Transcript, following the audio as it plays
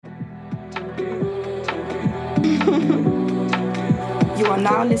You are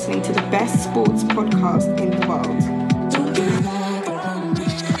now listening to the best sports podcast in the world.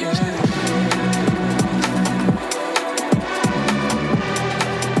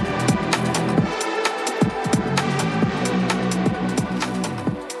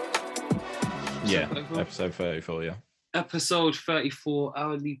 Yeah, episode 34, yeah. Episode 34,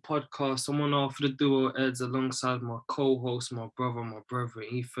 our lead podcast. I'm on after the duo Eds alongside my co-host, my brother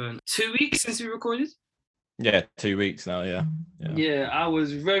Ethan. 2 weeks since we recorded? Yeah, 2 weeks now, yeah. Yeah, I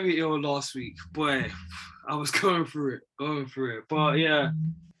was very ill last week. Boy, I was going through it. But yeah,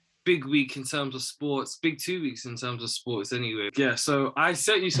 big week in terms of sports. Big 2 weeks in terms of sports anyway. Yeah, so I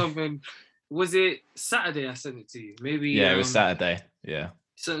sent you something. Was it Saturday I sent it to you? Maybe. Yeah, it was Saturday, yeah.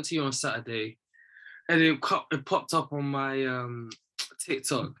 Sent it to you on Saturday. And it popped up on my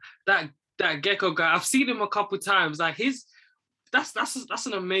TikTok. That Gecko guy, I've seen him a couple times. Like that's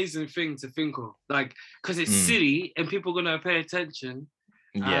an amazing thing to think of. Like, because it's silly and people are gonna pay attention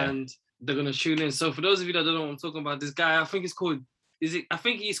and they're gonna tune in. So for those of you that don't know what I'm talking about, this guy, I think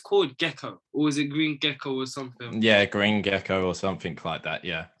he's called Gecko, or is it Green Gecko or something? Yeah, Green Gecko or something like that,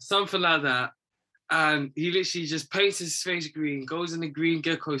 yeah. Something like that. And he literally just paints his face green, goes in the green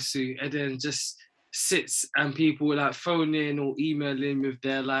gecko suit, and then just sits and people like phone in or email in with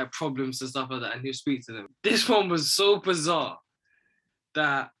their like problems and stuff like that, and he'll speak to them. This one was so bizarre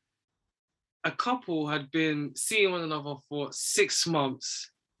that a couple had been seeing one another for 6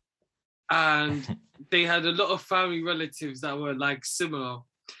 months, and they had a lot of family relatives that were like similar.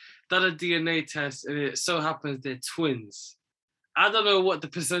 Done a DNA test, and it so happens they're twins. I don't know what the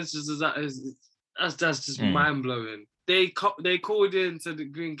percentages of that is. That's just mind blowing. They called in to the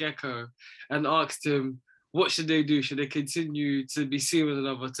Green Gecko and asked him, what should they do? Should they continue to be seen with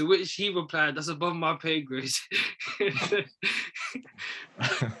another? To which he replied, that's above my pay grade.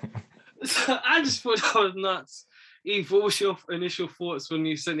 So I just thought that was nuts. Eve, what was your initial thoughts when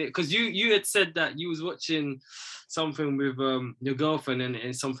you sent it? Because you had said that you was watching something with your girlfriend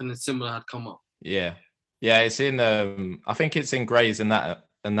and something similar had come up. Yeah, it's in, I think it's in Grey's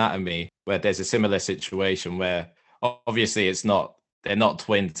Anatomy, where there's a similar situation where obviously they're not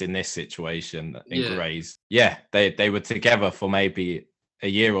twins in this situation in Grey's. Yeah, they were together for maybe a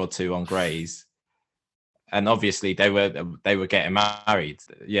year or two on Grey's, and obviously they were getting married.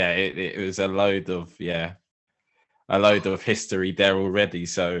 Yeah, it was a load of history there already.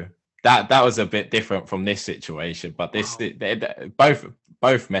 So that was a bit different from this situation, but this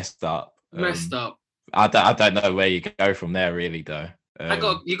both messed up. I don't know where you go from there really though.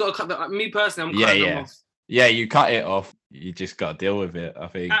 You got to cut me personally. I'm cutting them off. Yeah, you cut it off. You just got to deal with it. I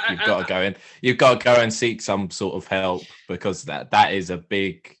think you've got to go and seek some sort of help, because that is a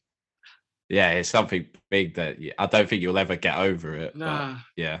big. Yeah, it's something big that I don't think you'll ever get over it. Nah. But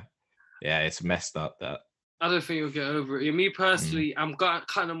yeah, it's messed up. That I don't think you'll get over it. Me personally, I'm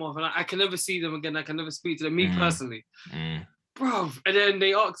cutting them off, and I can never see them again. I can never speak to them. Me personally, bro. And then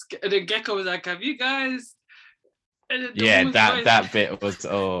they asked, and then Gecko was like, "Have you guys?" And then that bit was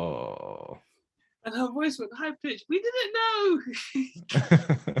And her voice went high pitched. We didn't know.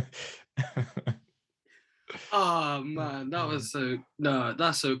 Oh man, that's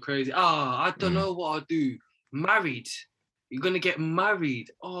so crazy. I don't know what I'll do. Married. You're gonna get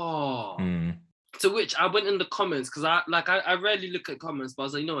married. Oh. To which I went in the comments, because I rarely look at comments, but I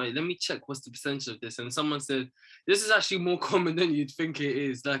was like, you know what, let me check what's the percentage of this. And someone said, this is actually more common than you'd think it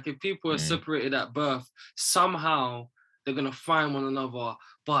is. Like, if people are separated at birth, somehow they're gonna find one another.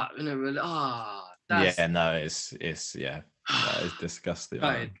 But you know, that's... Yeah, no, it's that is disgusting.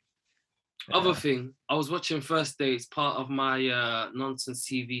 Right. Other thing, I was watching First Dates, part of my Nonsense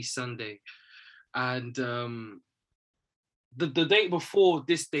TV Sunday, and the date before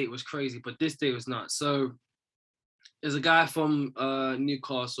this date was crazy, but this date was nuts. So there's a guy from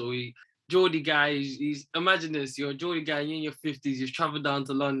Newcastle. Geordie guy. He's imagine this. You're a Geordie guy. You're in your 50s. You've traveled down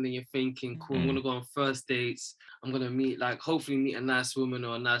to London. You're thinking, cool. I'm gonna go on first dates. I'm gonna hopefully meet a nice woman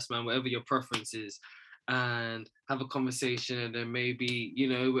or a nice man, whatever your preference is, and have a conversation. And then maybe, you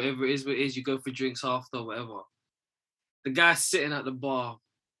know, whatever it is, you go for drinks after or whatever. The guy's sitting at the bar.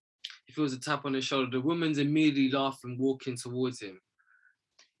 He feels a tap on his shoulder. The woman's immediately laughing, walking towards him.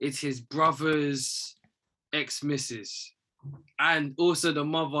 It's his brother's ex-missus, and also the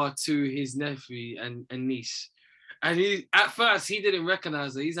mother to his nephew and niece. And at first he didn't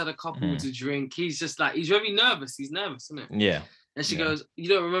recognize her. He's had a couple to drink. He's just like, he's very nervous. He's nervous, isn't it? Yeah. And she goes, you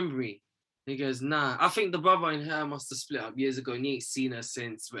don't remember me? And he goes, nah. I think the brother and her must have split up years ago and he ain't seen her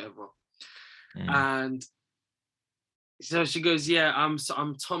since, whatever. And so she goes, yeah, I'm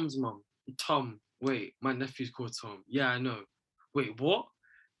Tom's mum. Tom. Wait, my nephew's called Tom. Yeah, I know. Wait, what?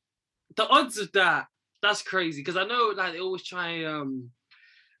 The odds of that That's crazy because I know like they always try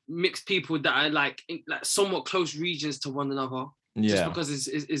mix people that are like somewhat close regions to one another. Just because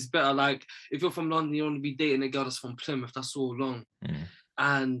it's better. Like if you're from London, you want to be dating a girl that's from Plymouth. That's all long.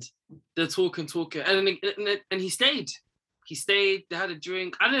 And they're talking, and he stayed. He stayed. They had a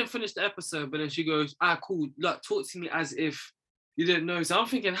drink. I didn't finish the episode, but then she goes, cool. Like, talk to me as if you didn't know. So I'm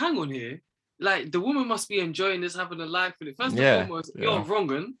thinking, hang on here. Like, the woman must be enjoying this, having a life with it. First and foremost, you're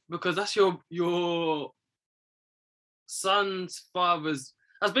wrong, because that's your son's father's.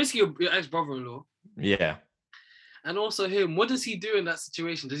 That's basically your ex-brother-in-law. Yeah. And also him. What does he do in that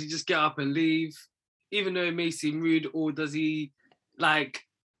situation? Does he just get up and leave, even though it may seem rude, or does he like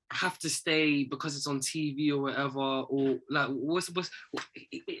have to stay because it's on TV or whatever, or like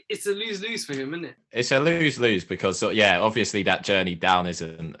it's a lose-lose for him, isn't it? It's a lose-lose because obviously that journey down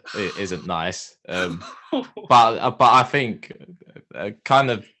isn't nice. But I think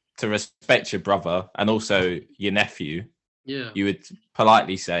kind of to respect your brother and also your nephew, you would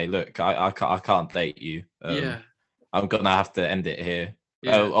politely say, look, I can't date you. I'm gonna have to end it here.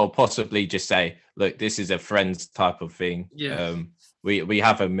 Or possibly just say, look, this is a friends type of thing. We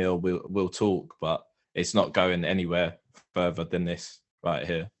have a meal, we'll talk, but it's not going anywhere further than this right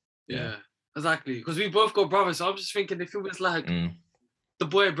here. Yeah, exactly. Because we both got brothers, so I'm just thinking if it was like the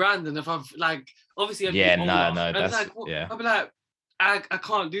boy Brandon, if I've like obviously I'd be older, that's like, I'd be like, I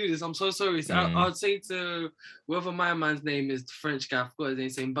can't do this. I'm so sorry. So I'd say to whoever my man's name is, the French guy, I forgot his name,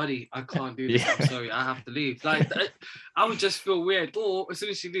 saying, buddy, I can't do this. I'm sorry, I have to leave. Like, I would just feel weird. Or as soon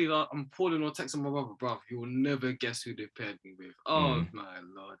as she leaves, I'm calling or texting my brother, bro, you will never guess who they paired me with. Oh, my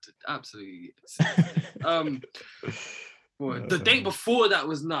Lord. Absolutely. The date before that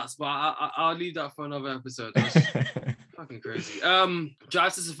was nuts, but I'll leave that for another episode. It was fucking crazy.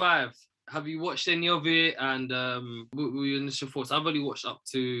 Drive to Survive. Have you watched any of it? And what were your initial thoughts? I've only watched up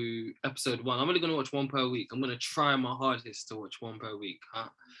to episode 1. I'm only going to watch one per week. I'm going to try my hardest to watch one per week.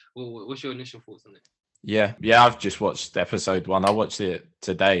 Well, what's your initial thoughts on it? Yeah, I've just watched episode 1. I watched it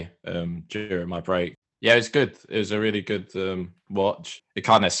today during my break. Yeah, it was good. It was a really good watch. It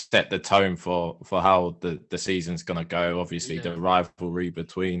kind of set the tone for how the season's going to go. Obviously, the rivalry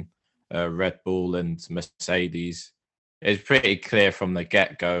between Red Bull and Mercedes. It's pretty clear from the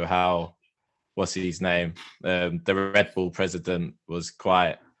get-go how, what's his name? The Red Bull president was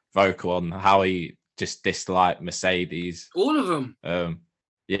quite vocal on how he just disliked Mercedes. All of them.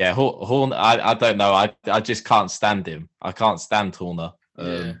 Horner, I don't know. I just can't stand him. I can't stand Horner.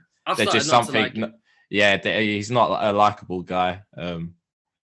 There's just something. He's not a likable guy.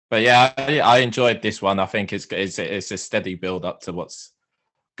 But I enjoyed this one. I think it's a steady build up to what's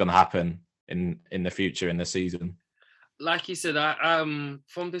going to happen in the future in the season. Like you said,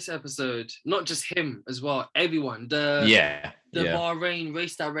 from this episode, not just him as well, everyone. The Bahrain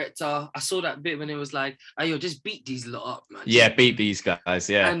race director, I saw that bit when it was like, "Hey, just beat these lot up, man." Yeah, beat these guys.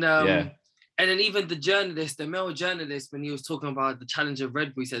 Yeah, and then even the journalist, the male journalist, when he was talking about the challenge of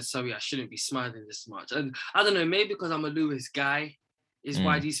Red Bull, he said, "Sorry, I shouldn't be smiling this much." And I don't know, maybe because I'm a Lewis guy, is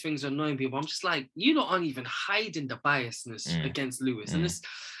why these things are annoying people. I'm just like, you lot aren't even hiding the biasness against Lewis, and it's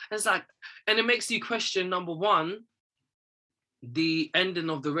like, and it makes you question, number one, the ending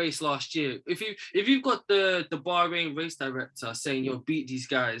of the race last year. If you've got the Bahrain race director saying you'll beat these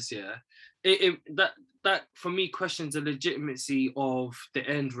guys, that for me questions the legitimacy of the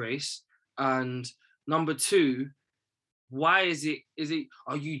end race. And number two, why is it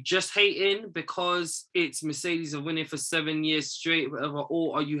are you just hating because it's Mercedes are winning for 7 years straight, whatever,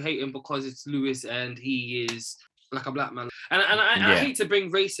 or are you hating because it's Lewis and he is like a black man? And I hate to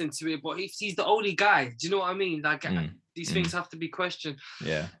bring race into it, but he's the only guy. Do you know what I mean? Like these things have to be questioned.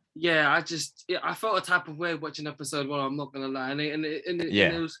 I felt a type of way watching episode 1. I'm not gonna lie, and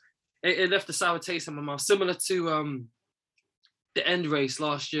it left a sour taste in my mouth, similar to the end race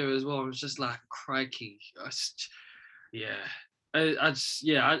last year as well. It was just like, crikey, it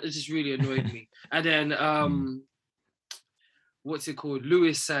just really annoyed me. And then what's it called?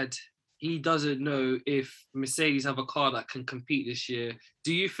 Lewis said he doesn't know if Mercedes have a car that can compete this year.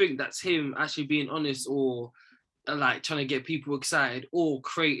 Do you think that's him actually being honest, or like trying to get people excited, or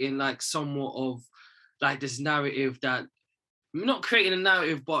creating like somewhat of like this narrative that, not creating a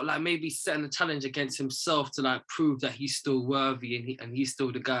narrative, but like maybe setting a challenge against himself to like prove that he's still worthy and he's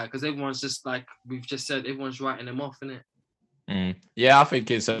still the guy? Because everyone's just like we've just said, everyone's writing him off, innit? Yeah, I think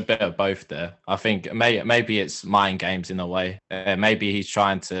it's a bit of both there. I think maybe it's mind games in a way. Maybe he's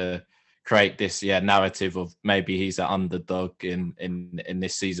trying to create this narrative of maybe he's an underdog in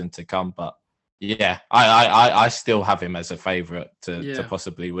this season to come. But I still have him as a favourite to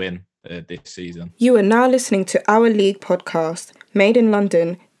possibly win this season. You are now listening to Our League podcast, made in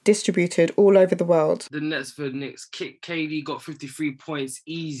London, distributed all over the world. The Nets for Knicks. KD got 53 points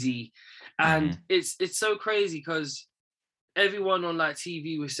easy. And it's so crazy because everyone on like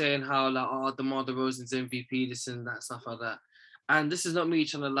TV was saying how like, DeMar DeRozan's MVP, this and that, stuff like that. And this is not me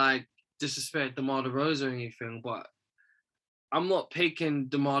trying to like disrespect DeMar DeRozan or anything, but I'm not picking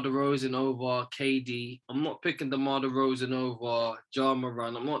DeMar DeRozan over KD. I'm not picking DeMar DeRozan over Ja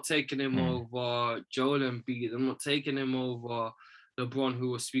Morant. I'm not taking him over Joel Embiid. I'm not taking him over LeBron,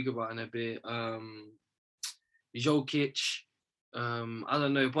 who we'll speak about in a bit. Jokic. I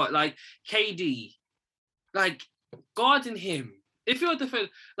don't know, but like KD, like guarding him. If you're a defender,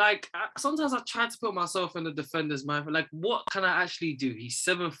 like sometimes I try to put myself in the defender's mind. Like, what can I actually do? He's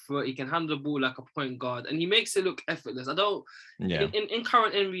 7 foot. He can handle the ball like a point guard, and he makes it look effortless. I don't. Yeah. In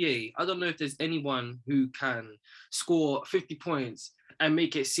current NBA, I don't know if there's anyone who can score 50 points and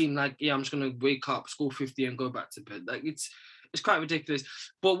make it seem like, yeah, I'm just gonna wake up, score 50, and go back to bed. Like it's quite ridiculous.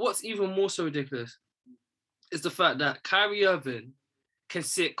 But what's even more so ridiculous is the fact that Kyrie Irving can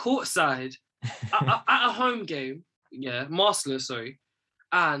sit courtside at a home game. Yeah, Marcellus, sorry,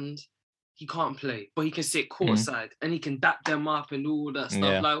 and he can't play, but he can sit courtside and he can dap them up and all that stuff.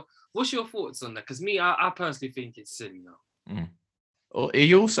 Yeah. Like, what's your thoughts on that? Because I personally think it's silly now.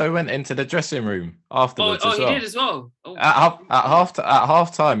 He also went into the dressing room afterwards. He did as well. At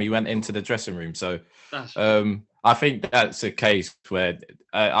half time, he went into the dressing room. So, I think that's a case where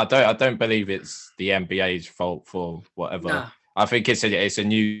I don't believe it's the NBA's fault for whatever. Nah. I think it's a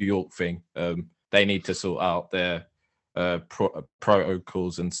New York thing. They need to sort out their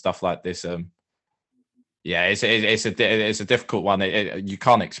protocols and stuff like this. It's a difficult one. You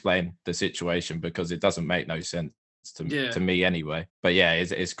can't explain the situation because it doesn't make no sense to me anyway. But yeah,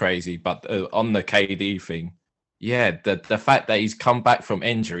 it's crazy. But on the KD thing, yeah, the fact that he's come back from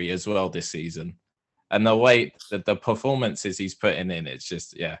injury as well this season, and the way that the performances he's putting in, it's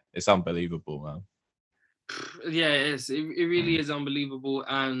just it's unbelievable, man. Yeah, it is. It really is unbelievable,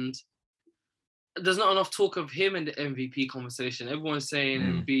 and there's not enough talk of him in the MVP conversation. Everyone's saying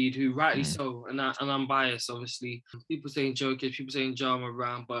Embiid, who rightly so, and I'm biased, obviously. People saying Jokic, people saying Ja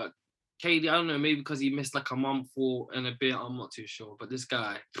Morant, but KD, I don't know, maybe because he missed like a month or and a bit, I'm not too sure. But this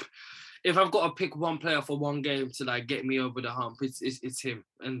guy, if I've got to pick one player for one game to like get me over the hump, it's him,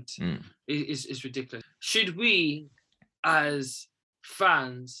 and it's ridiculous. Should we, as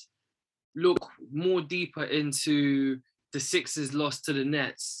fans, look more deeper into the Sixers' loss to the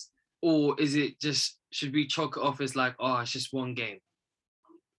Nets? Or is it just, should we chalk it off as like, it's just one game?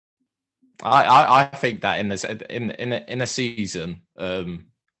 I think that in a season,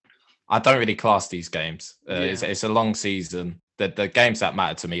 I don't really class these games. It's a long season. The games that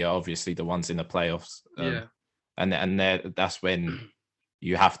matter to me are obviously the ones in the playoffs. And that's when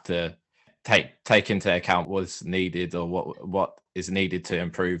you have to take into account what's needed or what is needed to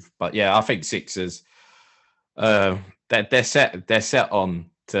improve. But yeah, I think Sixers, they're set on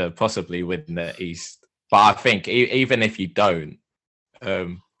to possibly win the East. But I think even if you don't,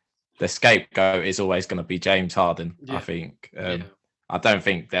 the scapegoat is always going to be James Harden. I think. I don't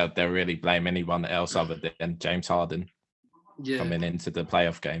think they'll really blame anyone else other than James Harden coming into the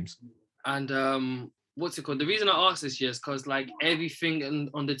playoff games. And what's it called? The reason I asked this is because like everything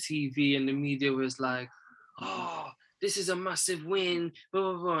on the TV and the media was like, this is a massive win.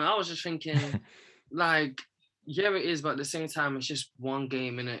 Blah, blah, blah. I was just thinking, like, yeah, it is, but at the same time, it's just one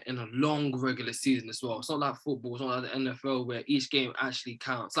game in a long regular season as well. It's not like football, it's not like the NFL where each game actually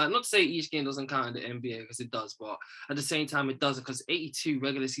counts. Like, not to say each game doesn't count in the NBA, because it does, but at the same time, it doesn't, because 82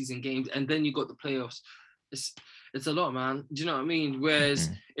 regular season games, and then you got the playoffs. It's a lot, man. Do you know what I mean? Whereas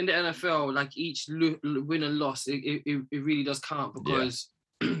in the NFL, like each win and loss, it really does count, because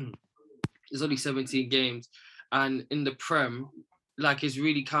there's only 17 games, and in the Prem, like, it's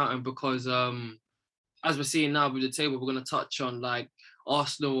really counting because as we're seeing now with the table, we're going to touch on like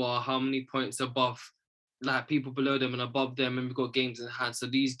Arsenal are how many points above like people below them and above them, and we've got games in hand. So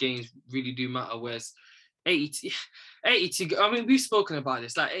these games really do matter. Whereas 82, I mean, we've spoken about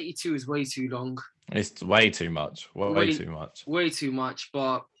this. Like 82 is way too long. It's way too much. Way too much. Way too much.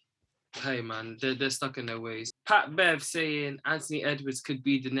 But hey, man, they're stuck in their ways. Pat Bev saying Anthony Edwards could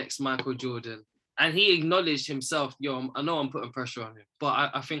be the next Michael Jordan. And he acknowledged himself, I know I'm putting pressure on him, but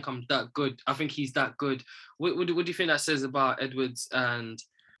I think I'm that good. I think he's that good. What do you think that says about Edwards? And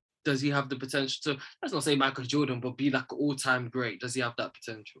does he have the potential to, let's not say Michael Jordan, but be like an all-time great? Does he have that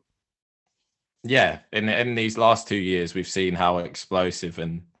potential? Yeah. In these last 2 years, we've seen how explosive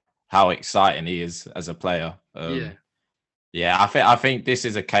and how exciting he is as a player. I think this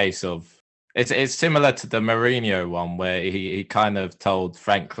is a case of, it's similar to the Mourinho one, where he kind of told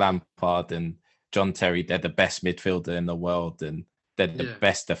Frank Lampard and John Terry they're the best midfielder in the world, and they're the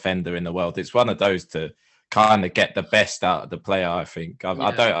best defender in the world. It's one of those to kind of get the best out of the player. I think.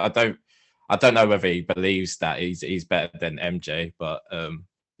 I don't know whether he believes that he's better than MJ, but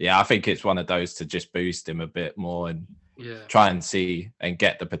I think it's one of those to just boost him a bit more and try and see and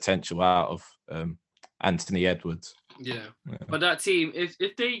get the potential out of Anthony Edwards. Yeah, but that team, if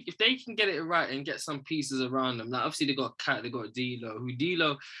they can get it right and get some pieces around them, like obviously they got Cat, they got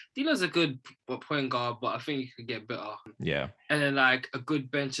D'Lo. D'Lo's a good point guard, but I think he could get better. Yeah, and then like a good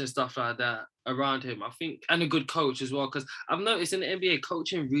bench and stuff like that around him, I think, and a good coach as well. Because I've noticed in the NBA,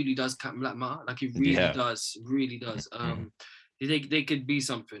 coaching really does matter. Like it really does. They could be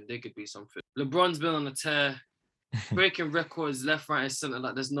something. LeBron's been on a tear, breaking records left, right, and center.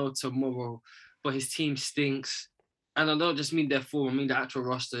 Like there's no tomorrow. But his team stinks. And I don't just mean their form, I mean the actual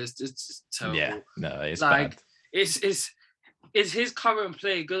roster is just terrible. Yeah, no, it's like bad. Is his current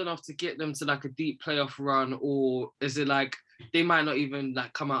play good enough to get them to like a deep playoff run, or is it like they might not even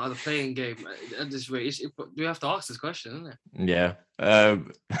like come out of the playing game at this rate? We have to ask this question, isn't it? Yeah.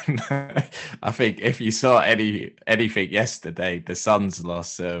 I think if you saw anything yesterday, the Suns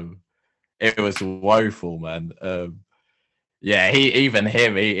lost. It was woeful, man.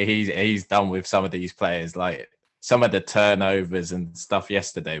 He's done with some of these players. Like some of the turnovers and stuff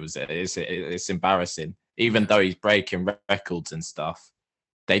yesterday it's embarrassing. Even though he's breaking records and stuff,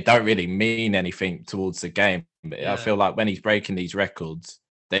 they don't really mean anything towards the game. But I feel like when he's breaking these records,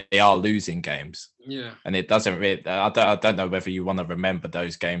 they are losing games. Yeah, and it doesn't really. I don't know whether you want to remember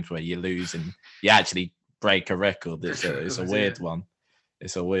those games where you lose and you actually break a record. It's a weird one.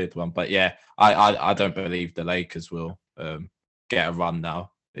 It's a weird one. But yeah, I don't believe the Lakers will get a run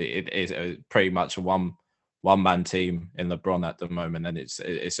now. It is pretty much a one-man team in LeBron at the moment, and it's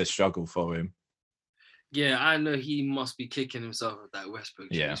a struggle for him. Yeah, I know he must be kicking himself at that Westbrook.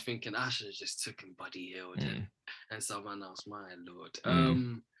 Yeah. He's thinking, I should have just took him Buddy Hield and someone else, my lord.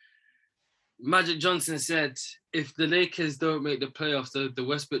 Magic Johnson said, if the Lakers don't make the playoffs, the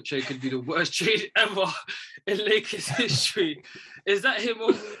Westbrook trade could be the worst trade ever in Lakers history. Is that him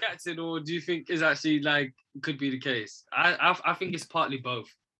overreacting, or do you think is actually like could be the case? I think it's partly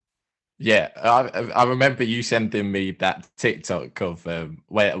both. Yeah, I remember you sending me that TikTok of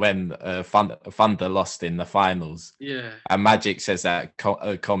when Thunder lost in the finals. Yeah, and Magic says that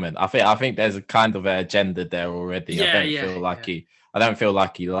comment. I think there's a kind of an agenda there already. I don't feel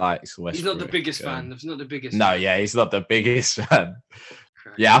like he likes Westbrook. He's not the biggest fan. He's not the biggest. No, yeah, he's not the biggest fan.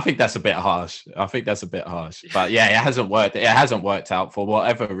 Yeah, I think that's a bit harsh. But yeah, it hasn't worked. It hasn't worked out for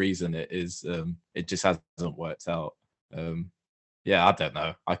whatever reason it is. It just hasn't worked out. Yeah, I don't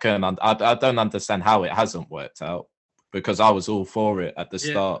know. I don't understand how it hasn't worked out, because I was all for it at the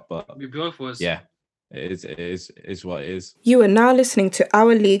start. But we both was. Yeah, it is what it is. You are now listening to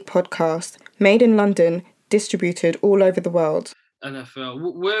Our League podcast, made in London, distributed all over the world.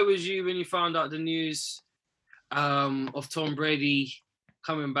 NFL. Where was you when you found out the news of Tom Brady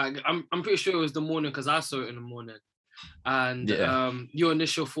coming back? I'm pretty sure it was the morning, because I saw it in the morning. And your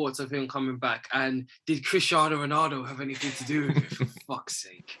initial thoughts of him coming back, and did Cristiano Ronaldo have anything to do with it? For fuck's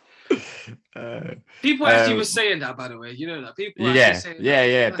sake! People actually were saying that, by the way. You know that people. Definitely.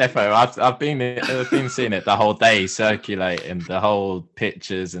 I've been seeing it the whole day, circulating the whole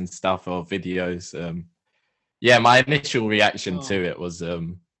pictures and stuff or videos. My initial reaction to it was, I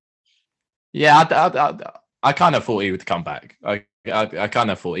kind of thought he would come back. I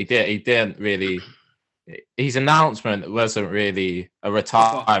kind of thought he did. He didn't really. His announcement wasn't really a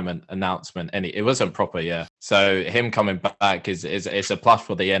retirement announcement, and it wasn't proper. Yeah, so him coming back is a plus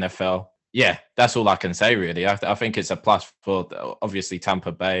for the NFL. Yeah, that's all I can say really. I think it's a plus for obviously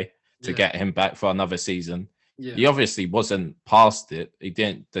Tampa Bay to get him back for another season. Yeah. He obviously wasn't past it. He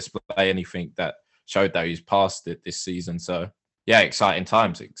didn't display anything that showed that he's past it this season. So yeah, exciting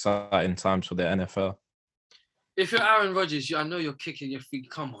times for the NFL. If you're Aaron Rodgers, I know you're kicking your feet.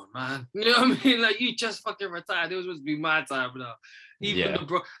 Come on, man. You know what I mean? Like, you just fucking retired. It was supposed to be my time now. Even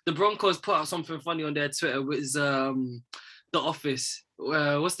the Broncos put out something funny on their Twitter with The Office.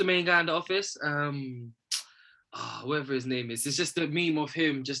 What's the main guy in The Office? Whatever his name is. It's just a meme of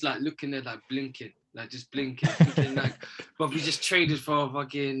him just like looking there, like blinking. Like just blinking. Thinking, like, but we just traded for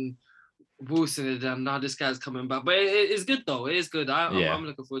fucking Wilson, and now this guy's coming back. But it's good though. It is good. I'm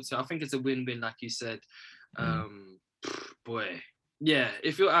looking forward to it. I think it's a win-win, like you said. Boy, yeah.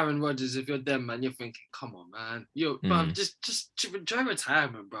 If you're Aaron Rodgers, if you're them, man, you're thinking, come on, man, bruv, just enjoy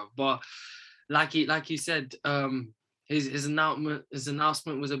retirement, bro. But like you said, his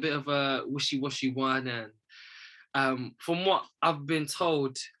announcement was a bit of a wishy-washy one, and from what I've been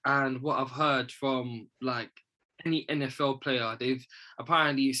told and what I've heard from like any NFL player. They've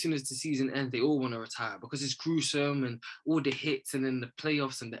apparently, as soon as the season ends, they all want to retire because it's gruesome and all the hits and then the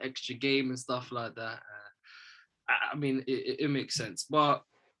playoffs and the extra game and stuff like that. I mean, it makes sense. But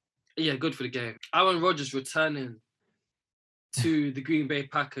yeah, good for the game. Aaron Rodgers returning to the Green Bay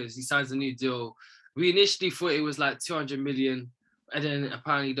Packers. He signs a new deal. We initially thought it was like 200 million, and then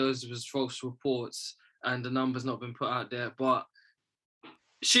apparently those was false reports and the number's not been put out there. But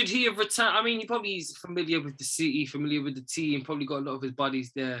should he have returned? I mean, he probably is familiar with the city, familiar with the team, probably got a lot of his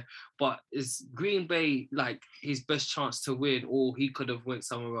buddies there. But is Green Bay like his best chance to win, or he could have went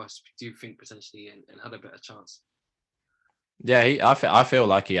somewhere else, do you think, potentially, and had a better chance? Yeah, I feel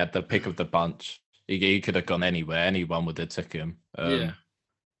like he had the pick of the bunch. He could have gone anywhere. Anyone would have took him.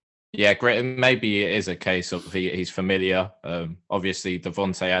 Yeah, great. Maybe it is a case of he's familiar. Obviously,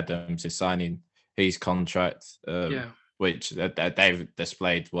 Davante Adams is signing his contract. Which they've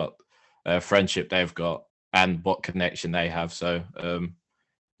displayed what friendship they've got and what connection they have. So,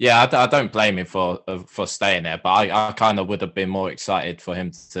 yeah, I don't blame him for staying there, but I kind of would have been more excited for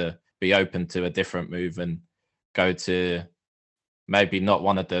him to be open to a different move and go to maybe not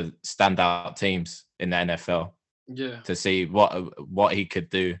one of the standout teams in the NFL. Yeah, to see what he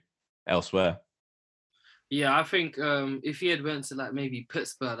could do elsewhere. Yeah, I think if he had went to like maybe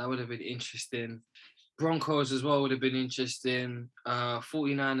Pittsburgh, that would have been interesting. Broncos as well would have been interesting.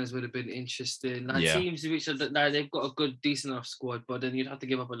 49ers would have been interesting. Like teams which are like they've got a good, decent enough squad, but then you'd have to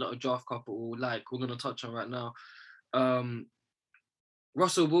give up a lot of draft capital, like we're gonna touch on right now.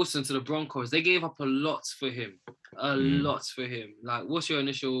 Russell Wilson to the Broncos, they gave up a lot for him. Lot for him. Like, what's your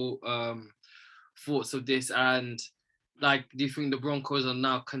initial thoughts of this? And like, do you think the Broncos are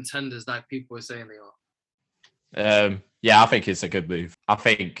now contenders like people are saying they are? Yeah, I think it's a good move. I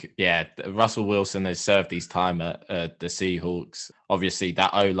think, Russell Wilson has served his time at the Seahawks. Obviously, that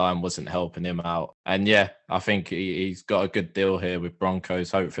O-line wasn't helping him out. And I think he's got a good deal here with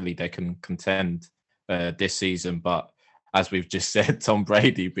Broncos. Hopefully, they can contend this season. But as we've just said, Tom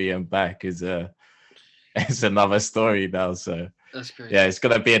Brady being back is another story now. So that's great. Yeah, it's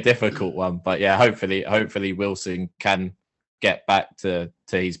going to be a difficult one. But hopefully Wilson can get back to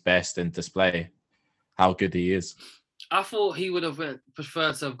his best and display how good he is. I thought he would have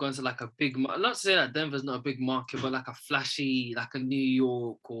preferred to have gone to like a big, not to say that Denver's not a big market, but like a flashy, like a New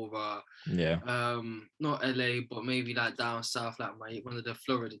York or not LA, but maybe like down south, like one of the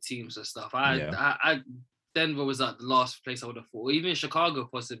Florida teams and stuff. Denver was like the last place I would have thought, or even Chicago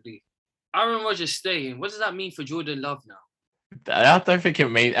possibly. Aaron Rodgers staying. What does that mean for Jordan Love now? I don't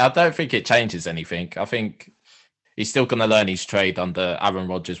think it changes anything. I think he's still going to learn his trade under Aaron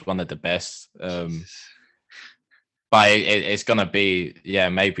Rodgers, one of the best. But it's going to be,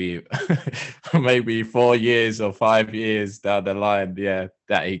 maybe 4 years or 5 years down the line,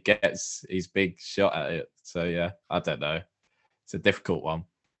 that he gets his big shot at it. So, I don't know. It's a difficult one.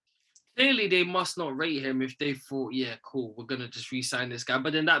 Clearly, they must not rate him if they thought, cool, we're going to just re-sign this guy.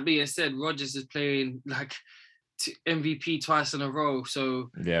 But then that being said, Rodgers is playing like MVP twice in a row. So,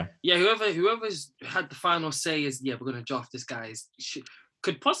 whoever's had the final say is, we're going to draft this guy.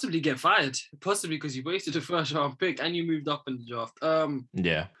 Could possibly get fired, possibly because you wasted a first round pick and you moved up in the draft.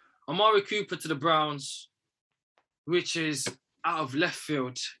 Amari Cooper to the Browns, which is out of left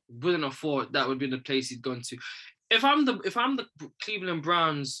field. Wouldn't have thought that would be the place he'd gone to. If I'm the Cleveland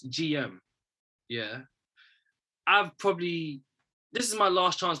Browns GM, this is my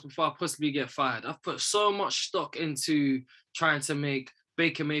last chance before I possibly get fired. I've put so much stock into trying to make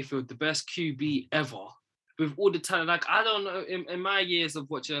Baker Mayfield the best QB ever. With all the talent, like I don't know, in my years of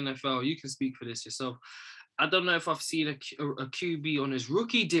watching NFL, you can speak for this yourself. I don't know if I've seen a QB on his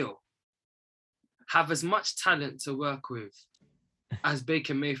rookie deal have as much talent to work with as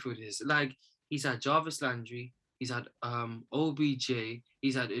Baker Mayfield is. Like he's had Jarvis Landry, he's had OBJ,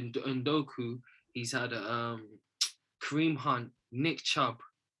 he's had Ndoku, he's had Kareem Hunt, Nick Chubb,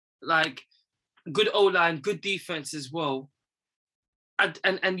 like good O-line, good defense as well,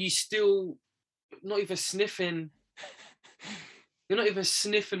 and you still. You're not even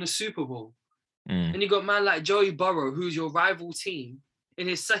sniffing the Super Bowl. And you got man like Joey Burrow, who's your rival team, in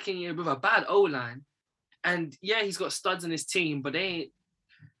his second year with a bad O-line. And he's got studs in his team, but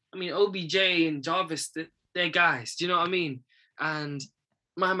OBJ and Jarvis, they're guys. Do you know what I mean? And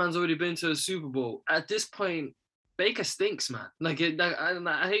my man's already been to a Super Bowl. At this point, Baker stinks, man. I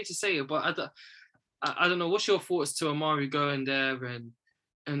hate to say it, but I don't know. What's your thoughts to Amari going there and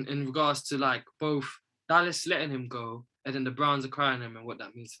in regards to like both Dallas letting him go and then the Browns acquiring him and what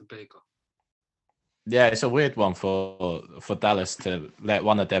that means for Baker? Yeah, it's a weird one for Dallas to let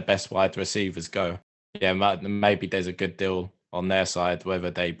one of their best wide receivers go. Yeah, maybe there's a good deal on their side, whether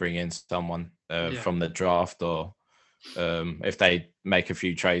they bring in someone from the draft, or if they make a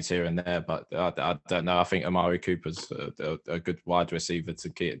few trades here and there. But I don't know. I think Amari Cooper's a good wide receiver to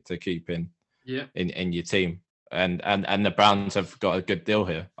keep in your team, and the Browns have got a good deal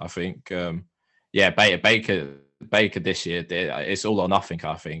here. I think. Baker this year, it's all or nothing.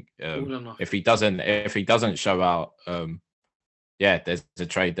 I think if he doesn't show out, there's a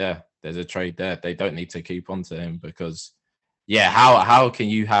trade there. There's a trade there. They don't need to keep on to him because, how can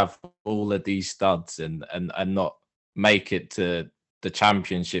you have all of these studs and not make it to the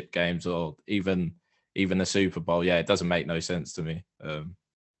championship games or even the Super Bowl? It doesn't make no sense to me.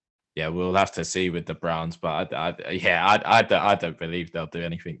 We'll have to see with the Browns, but I don't believe they'll do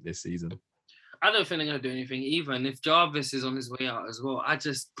anything this season. I don't think they're going to do anything either. And if Jarvis is on his way out as well,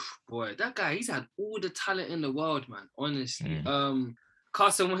 that guy, he's had all the talent in the world, man, honestly.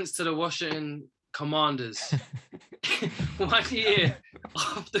 Carson Wentz to the Washington Commanders 1 year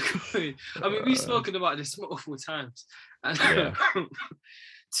after going. I mean, we've spoken about this multiple times. And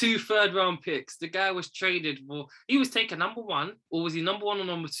 2 third-round picks. The guy was traded for, he was taken number 1, or was he number 1 or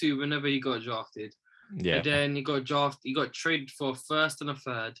number 2 whenever he got drafted? Yeah. And then he got traded for a first and a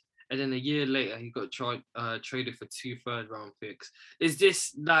third. And then a year later, he got traded for 2 third-round picks. Is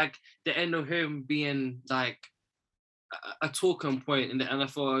this like the end of him being like a talking point in the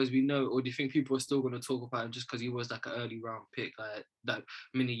NFL as we know, or do you think people are still going to talk about him just because he was like an early round pick like that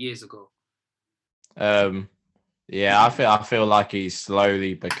many years ago? I feel like he's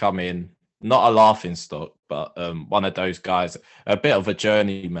slowly becoming not a laughing stock, but one of those guys, a bit of a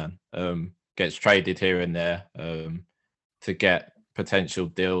journeyman. Gets traded here and there to get potential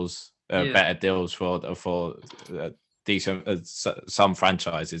deals, better deals for decent some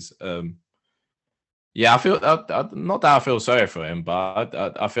franchises. I feel not that I feel sorry for him, but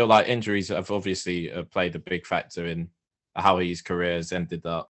I feel like injuries have obviously played a big factor in how his career has ended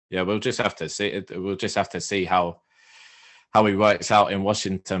up. We'll just have to see. We'll just have to see how he works out in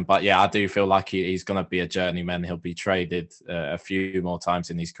Washington. But I do feel like he's going to be a journeyman. He'll be traded a few more times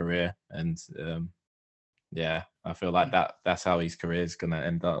in his career, and I feel like that's how his career is going to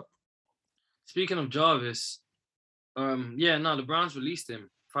end up. Speaking of Jarvis, the Browns released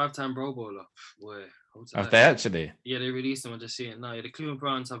him, 5-time Pro Bowler. Boy, have they actually? Yeah, they released him. I just see it now. The Cleveland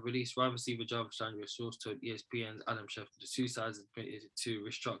Browns have released wide receiver Jarvis Landry, a source to ESPN's Adam Schefter. The 2 sides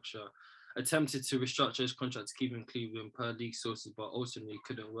attempted to restructure his contract to keep him in Cleveland per league sources, but ultimately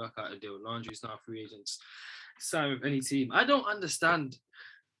couldn't work out a deal. Landry is now free agents sign with any team. I don't understand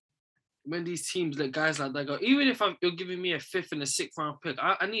when these teams let guys like that go. Even if you're giving me a 5th and a 6th round pick,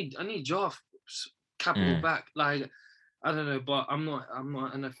 I need draft capital back. Like, I don't know, but I'm not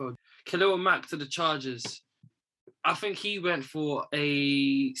NFL. Khalil Mack to the Chargers. I think he went for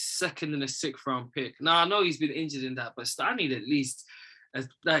a 2nd and a 6th round pick. Now I know he's been injured in that, but I need at least a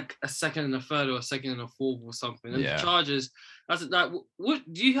 2nd and a 3rd or a 2nd and a 4th or something. And the Chargers, that's like, what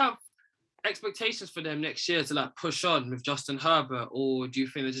do you have expectations for them next year to like push on with Justin Herbert, or do you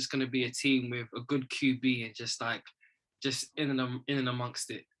think they're just going to be a team with a good QB and just in and amongst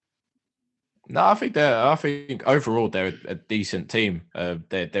it? No, I think overall they're a decent team.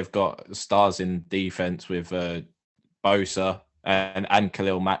 They've got stars in defense with Bosa and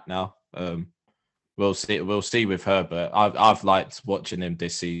Khalil Mack now. We'll see with Herbert. I've liked watching him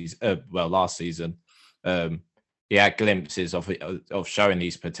this season. Last season, he had glimpses of showing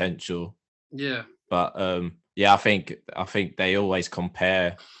his potential. Yeah, but I think they always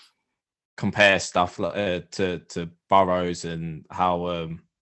compare stuff to Burrows and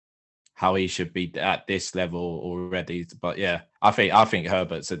how he should be at this level already. But I think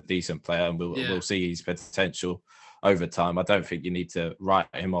Herbert's a decent player, and we'll see his potential over time. I don't think you need to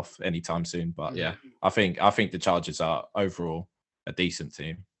write him off anytime soon. But I think the Chargers are overall a decent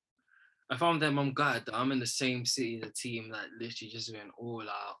team. If I'm them, I'm glad that I'm in the same city as a team that literally just went all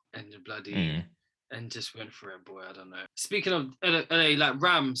out and bloody and just went for it, boy. I don't know. Speaking of LA, like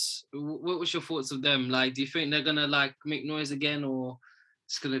Rams, what was your thoughts of them? Like, do you think they're gonna like make noise again, or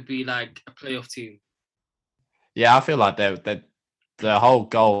it's gonna be like a playoff team? I feel like the whole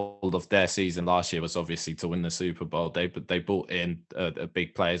goal of their season last year was obviously to win the Super Bowl. They brought in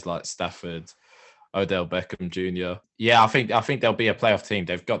big players like Stafford, Odell Beckham Jr. I think they'll be a playoff team.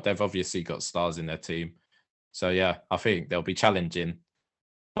 They've obviously got stars in their team, so I think they'll be challenging.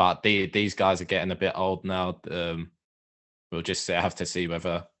 But these guys are getting a bit old now. We'll just have to see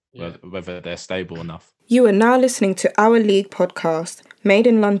whether they're stable enough. You are now listening to Our League podcast, made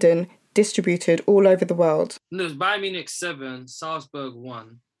in London, distributed all over the world. No, it was Bayern Munich 7, Salzburg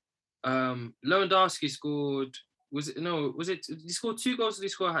 1. Lewandowski scored. Did he score 2 goals or did he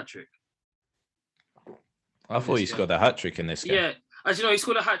score a hat-trick? I thought he scored a hat-trick in this game. Yeah, As you know, he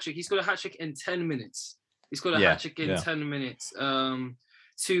scored a hat trick. He scored a hat trick in 10 minutes. He scored a hat trick in 10 minutes.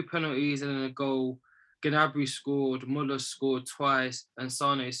 2 penalties and then a goal. Gnabry scored, Muller scored twice, and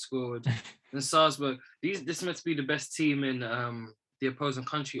Sane scored. And Salzburg, this is meant to be the best team in the opposing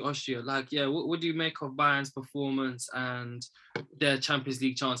country, Austria. Like, yeah, what do you make of Bayern's performance and their Champions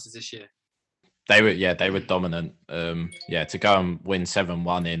League chances this year? They were dominant. To go and win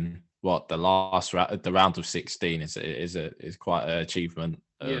 7-1 in the round of 16 is quite an achievement.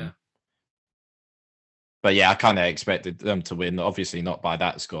 But yeah, I kind of expected them to win. Obviously not by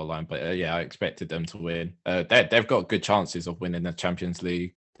that scoreline, but I expected them to win. They've got good chances of winning the Champions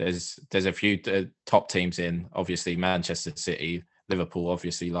League. There's a few top teams in. Obviously, Manchester City, Liverpool,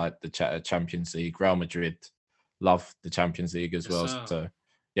 obviously like the Champions League. Real Madrid love the Champions League as well. So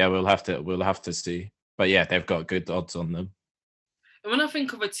yeah, we'll have to see. But yeah, they've got good odds on them. And when I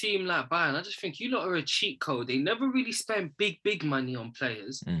think of a team like Bayern, I just think you lot are a cheat code. They never really spend big money on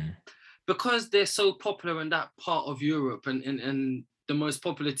players. Because they're so popular in that part of Europe and the most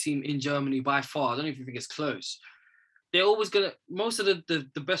popular team in Germany by far, I don't even think it's close. They're always most of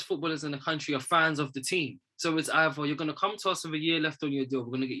the best footballers in the country are fans of the team. So it's either you're going to come to us with a year left on your deal, we're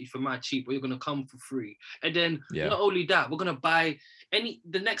going to get you for mad cheap, or you're going to come for free. And then not only that, we're going to buy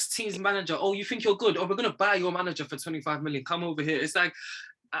the next team's manager. Oh, you think you're good? Oh, we're going to buy your manager for 25 million. Come over here. It's like,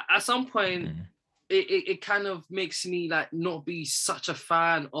 at some point, it kind of makes me like not be such a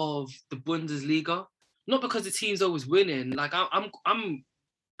fan of the Bundesliga. Not because the team's always winning. Like I'm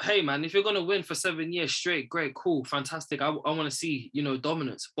hey man, if you're gonna win for 7 years straight, great, cool, fantastic. I want to see,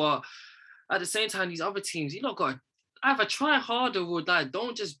 dominance. But at the same time, these other teams, you not got to either try harder or like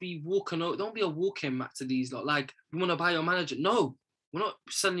don't just be walking out, don't be a walk-in mat to these lot. Like, we want to buy your manager. No, we're not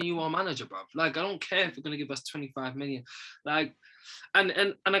selling you our manager, bruv. Like, I don't care if you're gonna give us 25 million. Like,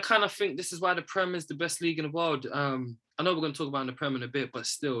 and I kind of think this is why the Prem is the best league in the world. I know we're going to talk about the Prem in a bit, but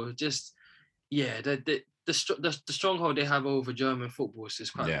still, just the stronghold they have over German football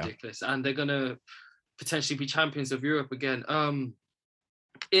is quite ridiculous, and they're going to potentially be champions of Europe again.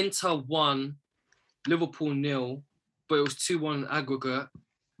 Inter 1, Liverpool 0, but it was 2-1 aggregate.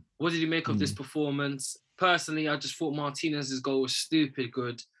 What did you make of this performance? Personally, I just thought Martinez's goal was stupid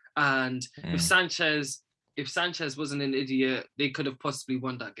good, and if Sanchez wasn't an idiot, they could have possibly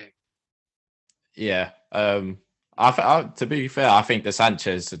won that game. Yeah. To be fair, I think the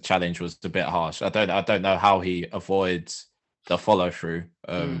Sanchez challenge was a bit harsh. I don't know how he avoids the follow through.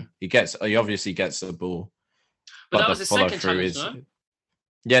 He obviously gets the ball, but that was his second challenge, no?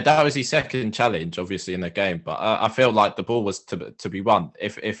 Yeah, that was his second challenge, obviously, in the game. But I feel like the ball was to be won.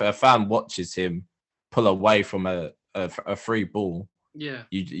 If a fan watches him pull away from a free ball,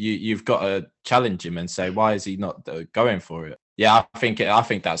 you've got to challenge him and say, why is he not going for it? Yeah, I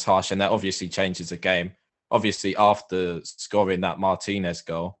think that's harsh, and that obviously changes the game. Obviously, after scoring that Martinez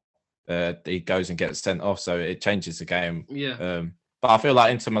goal, he goes and gets sent off, so it changes the game. But I feel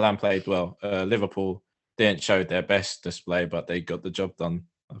like Inter Milan played well. Liverpool didn't show their best display, but they got the job done,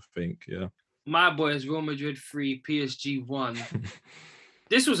 I think. Yeah. My boys, Real Madrid 3, PSG 1.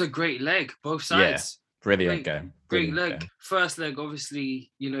 This was a great leg, both sides. Brilliant game. Great leg. First leg, obviously,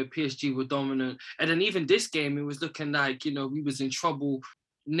 PSG were dominant. And then even this game, it was looking like, we was in trouble.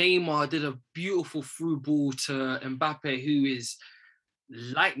 Neymar did a beautiful through ball to Mbappe, who is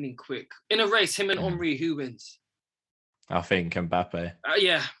lightning quick. In a race, him and Henry, who wins? I think Mbappe.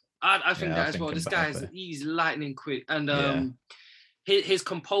 I think that as well. This guy he's lightning quick. And his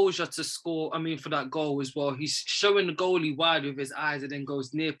composure to score, for that goal as well. He's showing the goalie wide with his eyes and then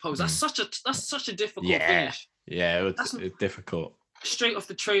goes near post. That's such a difficult finish. Yeah, it's difficult. Straight off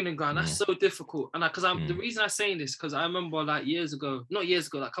the training ground. That's so difficult. And the reason I'm saying this, because I remember like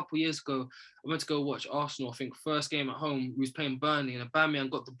a couple years ago, I went to go watch Arsenal. I think first game at home, we was playing Burnley, and Aubameyang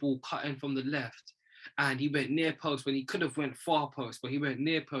got the ball cut in from the left. And he went near post when he could have went far post, but he went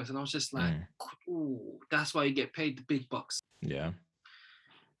near post. And I was just like, ooh, that's why you get paid the big bucks. Yeah.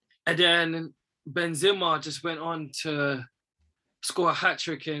 And then Benzema just went on to score a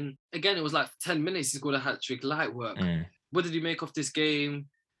hat-trick. And again, it was like 10 minutes he scored a hat-trick, light work. What did you make of this game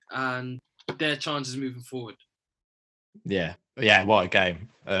and their chances moving forward? Yeah, what a game.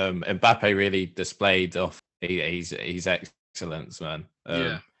 Mbappe really displayed off his excellence, man.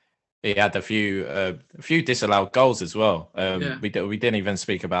 He had a few disallowed goals as well. We didn't even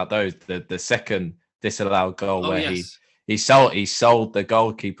speak about those. The second disallowed goal he sold the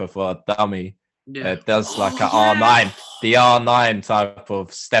goalkeeper for a dummy. Does like an R9, the R9 type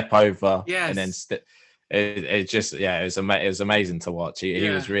of step over, and then it was amazing to watch. He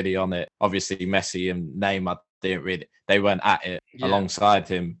was really on it. Obviously, Messi and Neymar they weren't at it alongside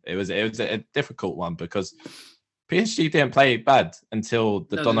him. It was a difficult one because PSG didn't play bad until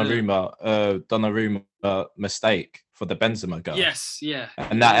the No. Donnarumma mistake for the Benzema goal. Yes, yeah.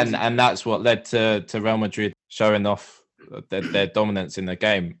 And that's what led to Real Madrid showing off their dominance in the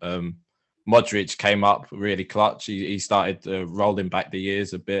game. Modric came up really clutch. He started rolling back the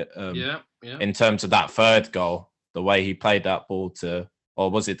years a bit. In terms of that third goal, the way he played that ball or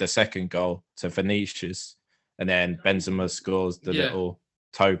was it the second goal to Vinicius, and then Benzema scores the little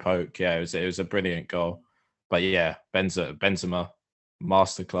toe poke. Yeah, it was a brilliant goal. But yeah, Benzema,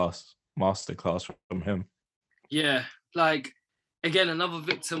 masterclass from him. Yeah, like again, another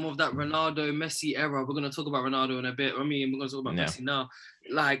victim of that Ronaldo Messi era. We're gonna talk about Ronaldo in a bit. I mean, we're gonna talk about Messi now.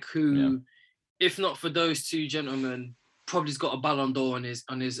 Like who, if not for those two gentlemen, probably's got a Ballon d'Or on his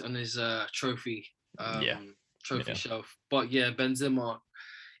trophy shelf. But yeah, Benzema.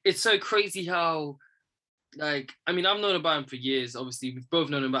 It's so crazy how, like, I mean, I've known about him for years. Obviously, we've both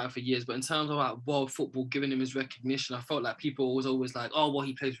known about him for years. But in terms of like world football giving him his recognition, I felt like people was always like, oh, well,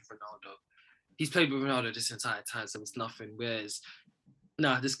 he plays with Ronaldo. He's played with Ronaldo this entire time, so it's nothing. Whereas,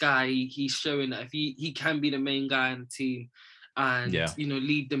 this guy, he's showing that if he can be the main guy in the team and,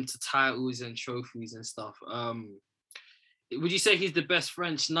 lead them to titles and trophies and stuff. Would you say he's the best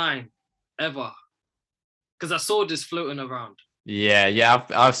French 9 ever? Because I saw this floating around. Yeah,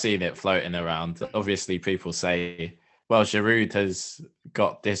 I've seen it floating around. Obviously, people say, well, Giroud has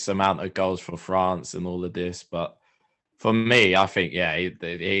got this amount of goals for France and all of this, but for me, I think,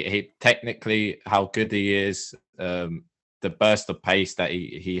 he technically how good he is, the burst of pace that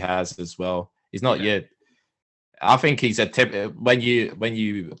he has as well. He's not yet. I think he's a tip when you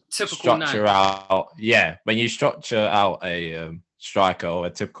typical structure 9. out. Yeah, when you structure out a striker or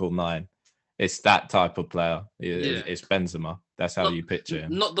a typical 9, it's that type of player. It's Benzema. That's how you picture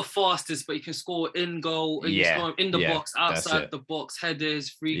him. Not the fastest, but you can score in goal, you can score in the box, outside the box,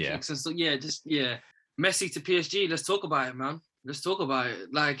 headers, free kicks, and so Messi to PSG. Let's talk about it, man. Let's talk about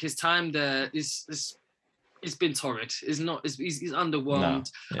it. Like his time there is it's been torrid. He's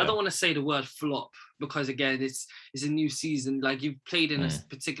underwhelmed. I don't want to say the word flop because again, it's a new season. Like you've played in a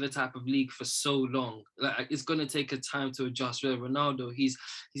particular type of league for so long. Like it's gonna take a time to adjust. Where Ronaldo, he's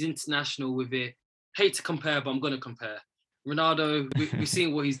international with it. Hate to compare, but I'm gonna compare. Ronaldo, we've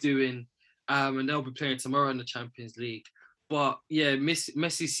seen what he's doing, and they'll be playing tomorrow in the Champions League. But yeah,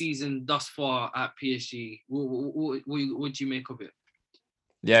 Messi's season thus far at PSG. What do you make of it?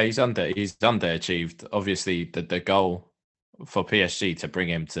 Yeah, he's underachieved. Obviously, the goal for PSG to bring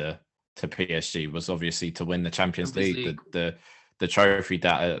him to PSG was obviously to win the Champions League. The trophy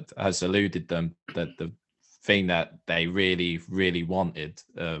that has eluded them. The thing that they really, really wanted.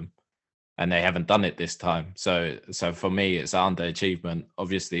 And they haven't done it this time. So for me, it's underachievement.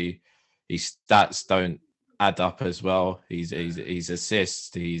 Obviously, his stats don't add up as well. His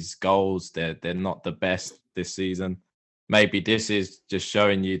assists, his goals, they're not the best this season. Maybe this is just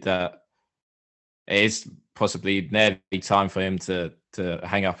showing you that it is possibly nearly time for him to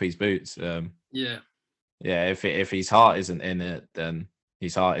hang up his boots. If his heart isn't in it, then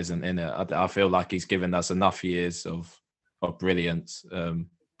his heart isn't in it. I feel like he's given us enough years of brilliance.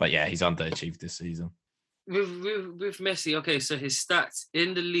 But yeah, he's underachieved this season. With Messi, okay, so his stats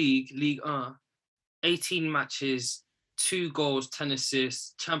in the Ligue 1, 18 matches, 2 goals, 10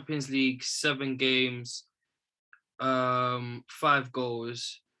 assists, Champions League, 7 games, 5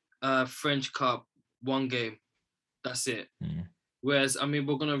 goals, French Cup, 1 game. That's it. Whereas, I mean,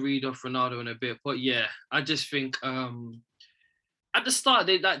 we're going to read off Ronaldo in a bit, but yeah, I just think at the start,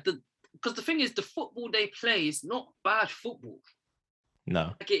 because the thing is, the football they play is not bad football.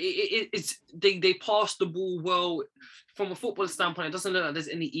 No, like it's they pass the ball well. From a football standpoint, it doesn't look like there's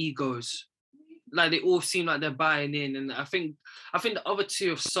any egos. Like they all seem like they're buying in, and I think the other two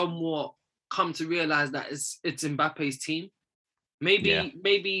have somewhat come to realize that it's Mbappe's team.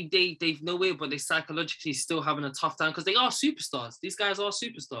 Maybe they've no way, but they psychologically still having a tough time because they are superstars. These guys are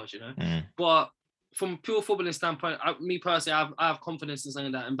superstars, you know. But from a pure footballing standpoint, me personally, I have confidence in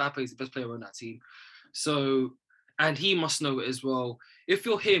saying that Mbappe is the best player on that team. So. And he must know it as well. If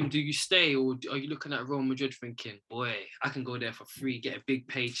you're him, do you stay or are you looking at Real Madrid thinking, boy, I can go there for free, get a big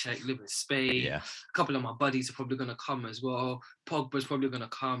paycheck, live in Spain. Yeah. A couple of my buddies are probably going to come as well. Pogba's probably going to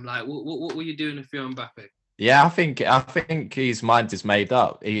come. Like, what were you doing if you're Mbappe? Yeah, I think his mind is made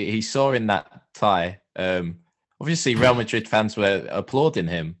up. He saw in that tie. Obviously, Real Madrid fans were applauding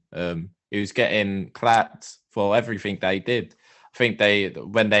him. He was getting clapped for everything they did. I think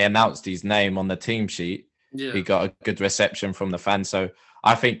when they announced his name on the team sheet, he got a good reception from the fans. So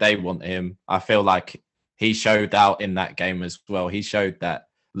I think they want him. I feel like he showed out in that game as well. He showed that,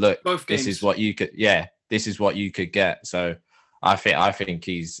 look, this is what you could get. So I think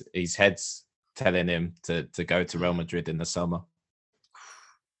his head's telling him to go to Real Madrid in the summer.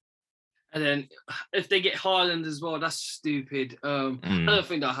 And then if they get Haaland as well, that's stupid. I don't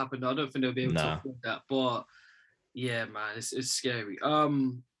think that'll happen. I don't think they'll be able to afford that. But yeah, man, it's scary.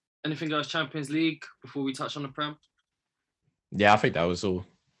 Anything else Champions League before we touch on the Prem? Yeah, I think that was all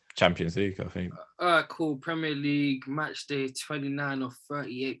Champions League, I think. Cool. Premier League match day 29 of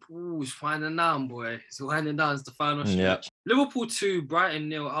 38. Ooh, it's winding down, boy. It's winding down. It's the final stretch. Liverpool 2, Brighton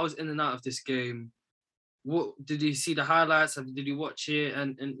 0. I was in and out of this game. What did you see the highlights? Did you watch it?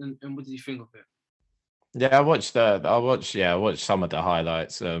 And what did you think of it? Yeah, I watched some of the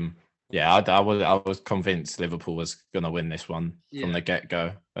highlights. I was convinced Liverpool was going to win this one from the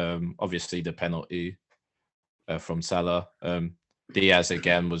get-go. Obviously, the penalty from Salah. Diaz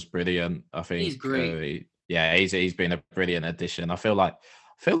again was brilliant. I think he's great. He's been a brilliant addition. I feel like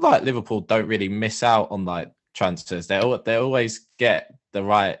Liverpool don't really miss out on like transfers. They always get the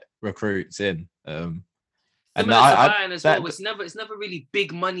right recruits in. As well. It's never really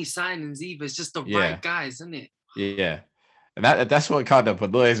big money signings either. It's just the right guys, isn't it? Yeah, and that's what kind of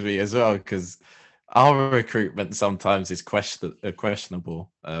annoys me as well, because our recruitment sometimes is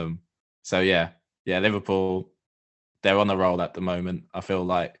questionable. Liverpool, they're on the roll at the moment. I feel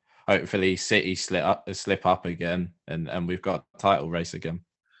like hopefully City slip up again, and we've got a title race again.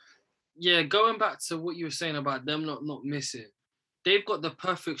 Yeah, going back to what you were saying about them not missing, they've got the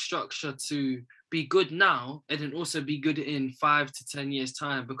perfect structure to be good now and then also be good in 5 to 10 years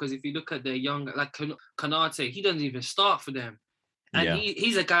time. Because if you look at their young, like Konate, he doesn't even start for them. And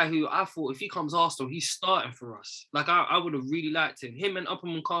he's a guy who I thought if he comes Arsenal, he's starting for us. Like I would have really liked him. Him and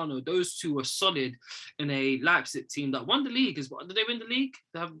Upamecano, those two were solid in a Leipzig team that won the league as well. Did they win the league?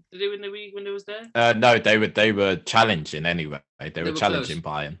 Did they win the league when they was there? No, they were challenging anyway. They were challenging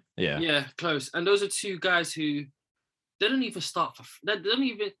close. Bayern. Yeah, close. And those are two guys who they don't even start for. They don't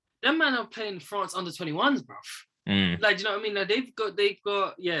even. Them man are playing France under 21s, bruv. Like, do you know what I mean? Like they've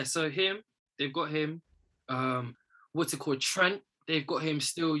got. So they've got him. What's it called? Trent. They've got him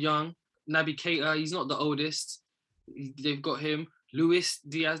still young. Naby Keita, he's not the oldest. They've got him. Luis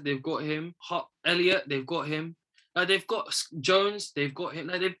Diaz, they've got him. Elliott, they've got him. They've got Jones, they've got him.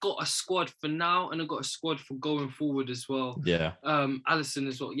 They've got a squad for now, and they've got a squad for going forward as well. Yeah. Alisson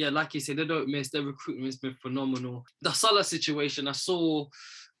as well. Yeah, like you said, they don't miss. Their recruitment's been phenomenal. The Salah situation, I saw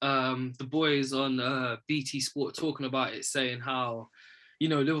the boys on BT Sport talking about it, saying how,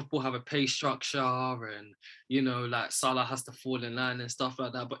 Liverpool have a pay structure and, like Salah has to fall in line and stuff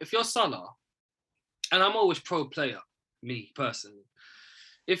like that. But if you're Salah, and I'm always pro player, me personally,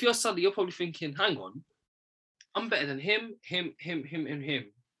 if you're Salah, you're probably thinking, hang on, I'm better than him, and him.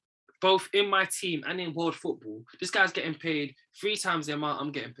 Both in my team and in world football. This guy's getting paid 3 times the amount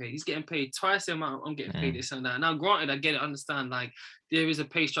I'm getting paid. He's getting paid twice the amount I'm getting paid, this and that. Now, granted, I get it, understand, like, there is a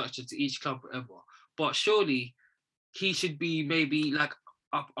pay structure to each club, whatever. But surely he should be maybe, like,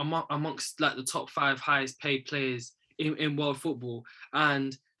 up amongst like the top 5 highest paid players in world football.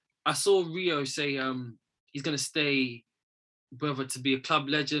 And I saw Rio say he's gonna stay, whether to be a club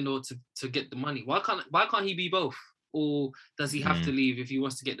legend or to get the money. Why can't he be both? Or does he have to leave if he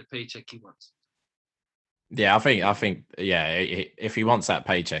wants to get the paycheck he wants? Yeah, I think if he wants that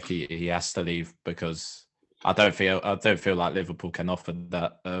paycheck, he has to leave, because I don't feel like Liverpool can offer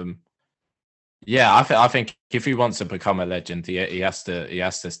that. I think if he wants to become a legend, he has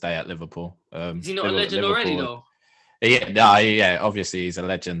to stay at Liverpool. Is he not a legend already though? Yeah, obviously he's a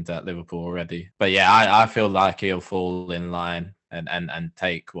legend at Liverpool already. But I feel like he'll fall in line and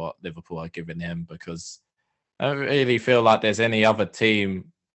take what Liverpool are giving him, because I don't really feel like there's any other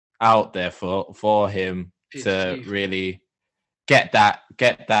team out there for him to really get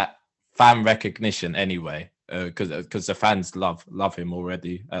that fan recognition anyway. Because the fans love him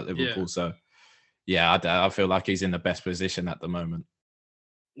already at Liverpool. So. Yeah, I feel like he's in the best position at the moment.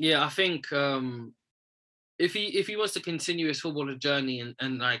 Yeah, I think if he wants to continue his footballer journey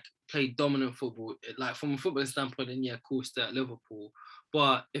and like play dominant football, like from a footballing standpoint, then yeah, cool, stay at Liverpool.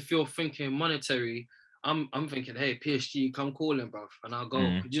 But if you're thinking monetary, I'm thinking, hey, PSG, come calling, bruv, and I'll go.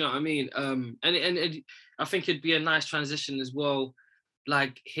 Do you know what I mean? And I think it'd be a nice transition as well,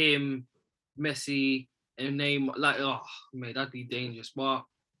 like him, Messi, and Neymar. Like, oh man, that'd be dangerous. But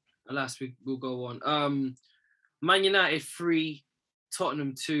alas, we'll go on. Man United 3,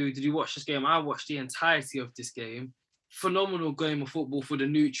 Tottenham 2. Did you watch this game? I watched the entirety of this game. Phenomenal game of football for the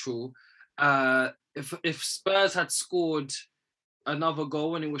neutral. If Spurs had scored another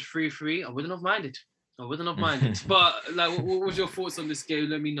goal and it was 3-3, I wouldn't have minded. But like, what was your thoughts on this game?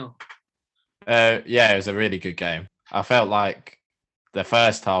 Let me know. It was a really good game. I felt like the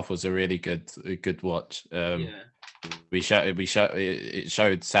first half was a really good watch. It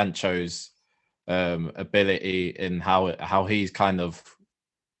showed Sancho's ability and how he's kind of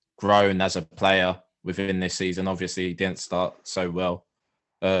grown as a player within this season. Obviously, he didn't start so well,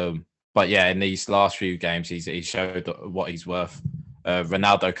 but yeah, in these last few games, he showed what he's worth.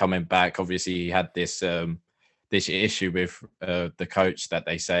 Ronaldo coming back, obviously, he had this issue with the coach that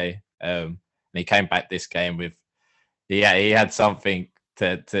they say, and he came back this game with he had something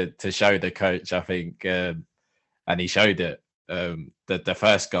to show the coach, I think, and he showed it. The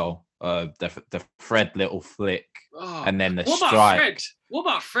first goal, the Fred little flick, and then the strike. What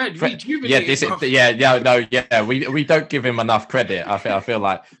about Fred? We don't give him enough credit. I feel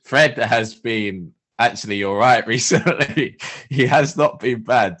like Fred has been actually all right recently. He has not been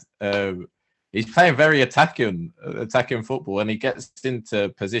bad. He's playing very attacking football, and he gets into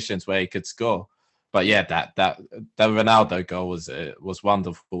positions where he could score. But yeah, that Ronaldo goal was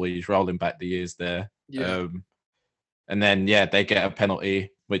wonderful. He's rolling back the years there. Yeah. And then they get a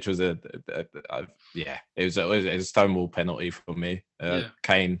penalty, which was it was a Stonewall penalty for me.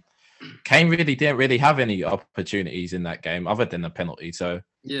 Kane really didn't have any opportunities in that game other than a penalty. So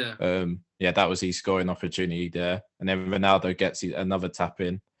that was his scoring opportunity there. And then Ronaldo gets another tap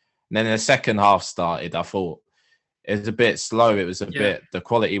in. And then the second half started. I thought it was a bit slow. It was the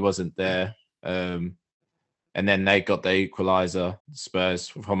quality wasn't there. And then they got the equaliser, Spurs,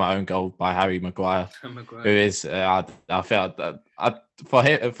 from our own goal by Harry Maguire, who is I felt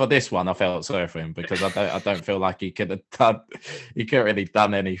for this one I felt sorry for him because I don't feel like he couldn't really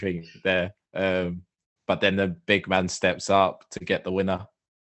done anything there. But then the big man steps up to get the winner,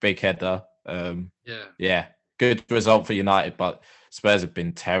 big header. Good result for United, but Spurs have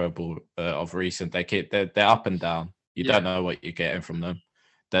been terrible of recent. They're up and down. You don't know what you're getting from them.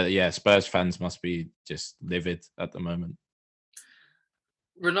 Spurs fans must be just livid at the moment.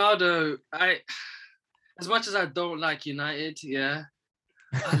 Ronaldo, as much as I don't like United,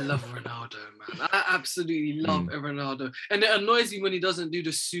 I love Ronaldo, man. I absolutely love Ronaldo, and it annoys me when he doesn't do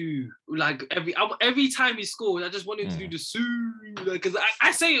the sue. Like every time he scores, I just want him to do the sue, because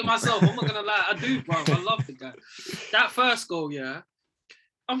I say it myself. I'm not gonna lie, I do, bro. I love the guy. That first goal,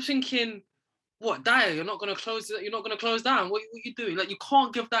 I'm thinking, what, Dyer? You're not gonna close down. What are you doing? Like, you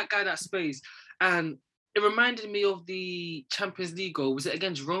can't give that guy that space. And it reminded me of the Champions League goal. Was it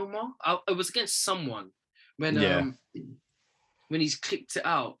against Roma? It was against someone when he's clicked it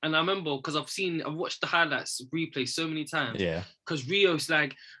out. And I remember because I've watched the highlights replay so many times. Yeah. Because Rio's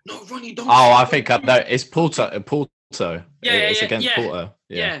like, no, Ronnie, don't. Oh, I think I know. It's Porto. It's against Porto.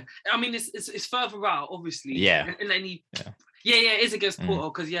 Yeah. I mean, it's further out, obviously. Yeah. And then he. Yeah, it is against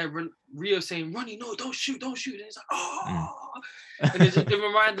Porto because Rio saying, Ronnie, no, don't shoot. And it's like, and it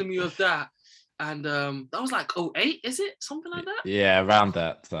reminded me of that. And that was like 2008, is it? Something like that? Yeah, around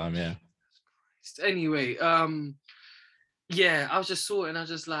that time, yeah. Anyway, I was just saw it and I was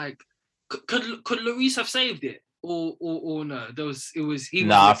just like, could Lloris have saved it? Or no?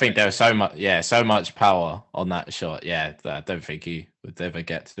 I think there was so much power on that shot. Yeah, I don't think he would ever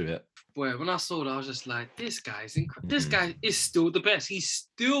get to it. Boy, when I saw that, I was just like, this guy's incredible. This guy is still the best. He's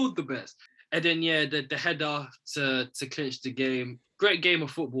still the best. And then, the header to clinch the game. Great game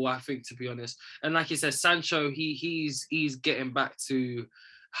of football, I think, to be honest. And like you said, Sancho, he's getting back to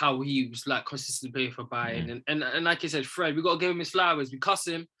how he was like consistently playing for Bayern. And like you said, Fred, we got to give him his flowers. We cuss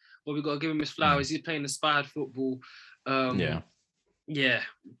him, but we got to give him his flowers. He's playing inspired football. Just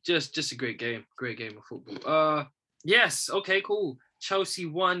a great game. Great game of football. Yes, okay, cool. Chelsea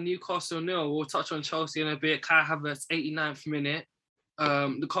 1, Newcastle 0. We'll touch on Chelsea in a bit. Kai Havertz, 89th minute.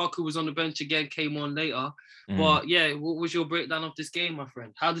 Lukaku was on the bench again, came on later. But what was your breakdown of this game, my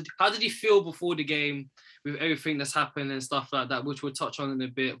friend? How did you feel before the game with everything that's happened and stuff like that, which we'll touch on in a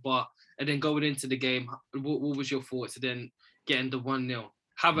bit. And then going into the game, what was your thoughts? And then getting the 1-0.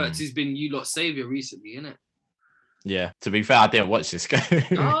 Havertz has been you lot's saviour recently, isn't it? Yeah, to be fair, I didn't watch this game.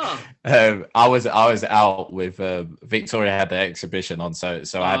 I was out with Victoria had the exhibition on, so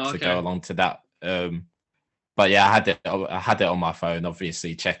I had to go along to that. But yeah, I had it on my phone,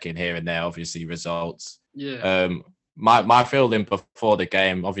 obviously checking here and there, obviously results. Yeah. My feeling before the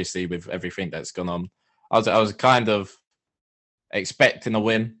game, obviously with everything that's gone on, I was kind of expecting a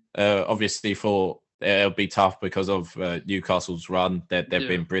win. Obviously thought it'll be tough because of Newcastle's run. They've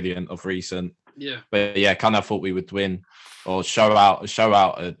been brilliant of recent. Yeah. But kind of thought we would win or show out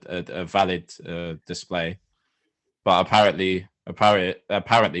a valid display. But apparently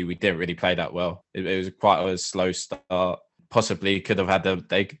we didn't really play that well. It was quite a slow start. Possibly could have had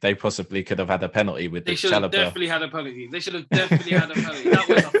they possibly could have had a penalty with this. They should have definitely had a penalty. They should have definitely had a penalty. That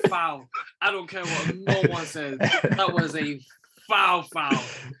was a foul. I don't care what no one says. That was a foul.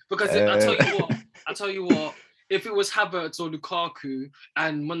 Because I tell you what, if it was Havertz or Lukaku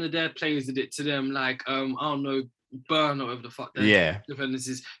and one of their players did it to them, like I don't know, Burn or whatever the fuck their defenders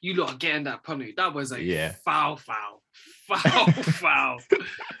is, you lot are getting that penalty. That was like foul.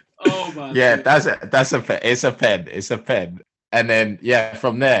 Oh my God. That's a pen. It's a pen. And then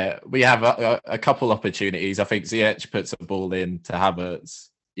from there we have a couple opportunities. I think Ziyech puts a ball in to Havertz.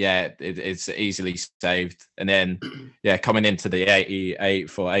 It's easily saved. And then coming into the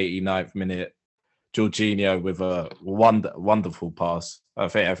 88th or 89th minute, Jorginho with a wonderful pass. I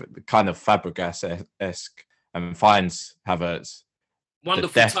think kind of Fabregas-esque, and finds Havertz.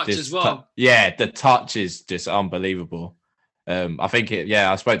 Wonderful touch as well. The touch is just unbelievable. I think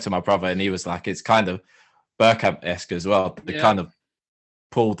I spoke to my brother and he was like, it's kind of Bergkamp-esque as well. The kind of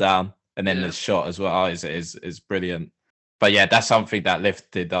pull down and then the shot as well is brilliant. But that's something that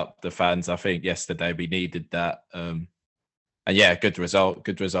lifted up the fans. I think yesterday we needed that. And good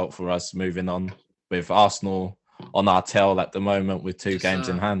result for us moving on with Arsenal on our tail at the moment with 2 games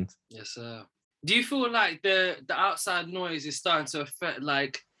in hand. Yes, sir. Do you feel like the outside noise is starting to affect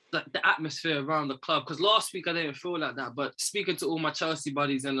like the atmosphere around the club? Because last week I didn't feel like that, but speaking to all my Chelsea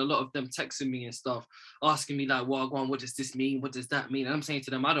buddies and a lot of them texting me and stuff, asking me like, what does this mean? What does that mean? And I'm saying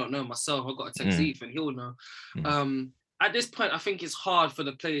to them, I don't know myself. I've got to text Ethan, he'll know. At this point, I think it's hard for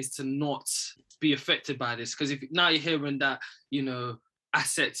the players to not be affected by this, because if now you're hearing that,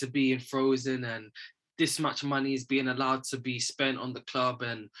 assets are being frozen and this much money is being allowed to be spent on the club,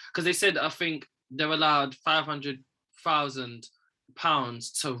 and because they said I think they're allowed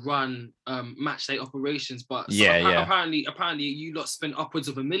 £500,000 to run match day operations, but apparently you lot spent upwards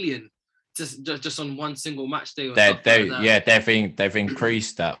of £1 million just on one single match day. They've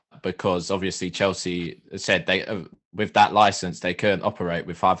increased that because obviously Chelsea said they with that license they couldn't operate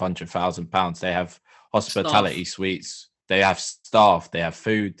with £500,000. They have hospitality suites. They have staff, they have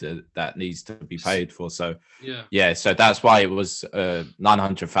food that needs to be paid for. So so that's why it was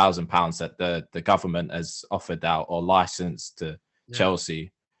 £900,000 that the government has offered out or licensed to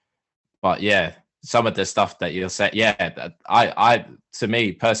Chelsea. But some of the stuff that you'll say, I to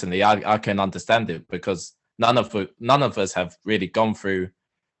me personally, I can understand it, because none of us have really gone through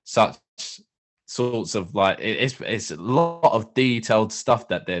such sorts of like it's a lot of detailed stuff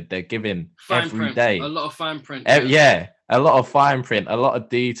that they're giving every day. A lot of fine print. A lot of fine print, a lot of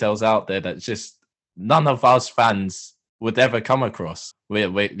details out there that just none of us fans would ever come across.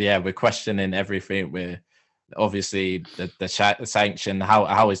 We're questioning everything. We're obviously the sanction.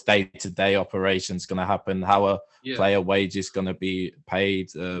 How is day-to-day operations going to happen? How are player wages going to be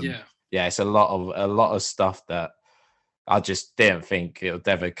paid? It's a lot of stuff that I just didn't think it would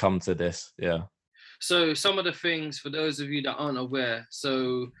ever come to this. So some of the things for those of you that aren't aware.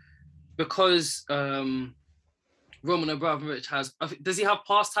 So because Roman Abramovich does he have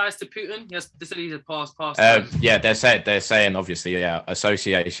past ties to Putin? Yes, they said he's a past ties. They're saying obviously,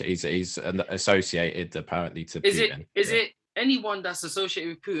 association. He's associated apparently to Putin. Is it anyone that's associated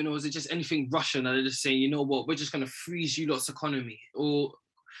with Putin, or is it just anything Russian that they're just saying, you know what, we're just gonna freeze you lot's economy? Or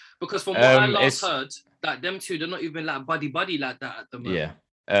because from what I last heard, that them two, they're not even like buddy like that at the moment.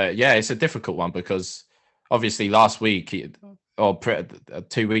 It's a difficult one because obviously last week 2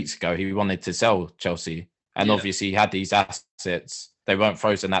 weeks ago he wanted to sell Chelsea. And obviously he had these assets. They weren't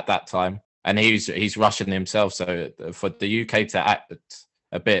frozen at that time. And he's Russian himself. So for the UK to act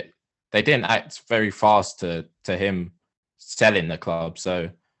a bit, they didn't act very fast to him selling the club. So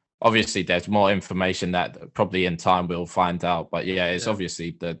obviously there's more information that probably in time we'll find out. But it's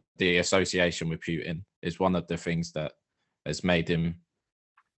obviously the association with Putin is one of the things that has made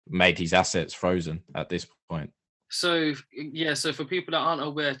his assets frozen at this point. So for people that aren't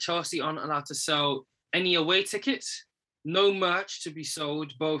aware, Chelsea aren't allowed to sell any away tickets, no merch to be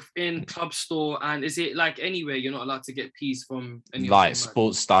sold, both in club store and is it like anywhere you're not allowed to get peas from any like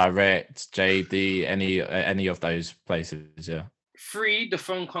Sports Direct, JD, any of those places. Free, the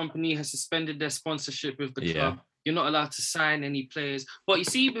phone company has suspended their sponsorship with the club. You're not allowed to sign any players. But you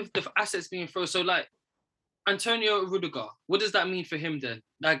see, with the assets being frozen, so like Antonio Rudiger, what does that mean for him then?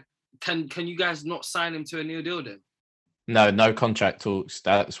 Like, can you guys not sign him to a new deal then? No contract talks.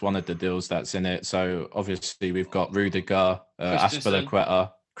 That's one of the deals that's in it. So obviously we've got Rudiger,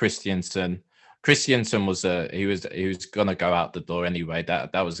 Azpilicueta, Christensen. Christensen was he was gonna go out the door anyway.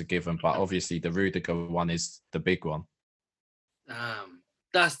 That was a given. But obviously the Rudiger one is the big one.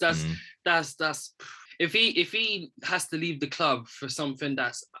 That's if he has to leave the club for something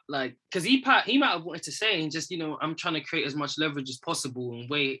that's like, because he might have wanted to say and just, I'm trying to create as much leverage as possible and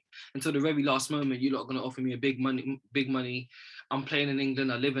wait until the very last moment. You're not going to offer me a big money. I'm playing in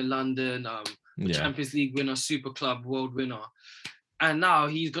England. I live in London. Champions League winner, Super Club, world winner. and now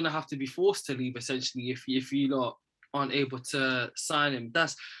he's gonna have to be forced to leave essentially if you lot aren't able to sign him.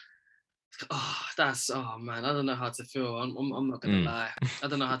 That's oh man, I don't know how to feel. I'm not gonna lie, I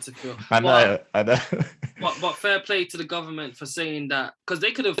don't know how to feel. I know. But fair play to the government for saying that, because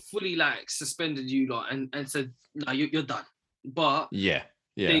they could have fully like suspended you lot and said, no, you're done. But yeah.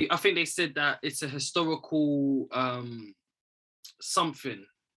 I think they said that it's a historical something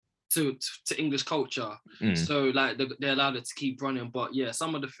to English culture. So like they're allowed it to keep running. But yeah,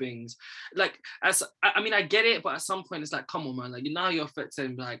 some of the things, like I mean I get it, but at some point it's like, come on man, like now you're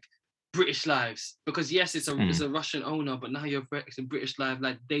affecting like British lives, because yes, it's a Russian owner, but now you're affecting British life,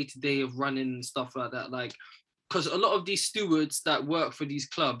 like day to day of running and stuff like that. Like, because a lot of these stewards that work for these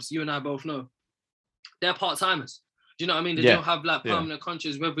clubs, you and I both know, they're part-timers. Do you know what I mean? They don't have like permanent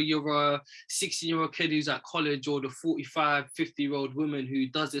contracts, whether you're a 16-year-old kid who's at college or the 45, 50-year-old woman who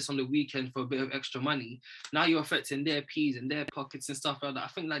does this on the weekend for a bit of extra money. Now you're affecting their P's and their pockets and stuff like that. I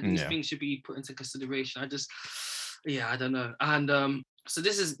think like these things should be put into consideration. I don't know. And so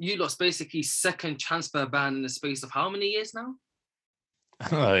this is you lot's basically second transfer ban in the space of how many years now?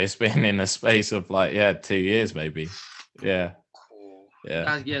 Oh, it's been in a space of like 2 years maybe. Yeah. Cool.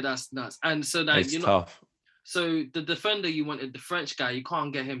 Yeah. That's nuts. And so that it's tough. So the defender you wanted, the French guy, you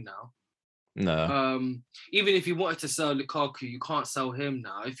can't get him now. No. Even if you wanted to sell Lukaku, you can't sell him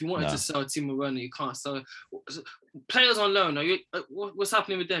now. If you wanted to sell Timo Werner, you can't sell players on loan. Are you, what's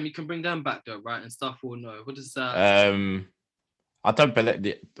happening with them? You can bring them back though, right? And stuff or no? What is that? I don't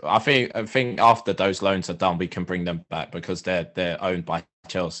believe. I think after those loans are done, we can bring them back because they're owned by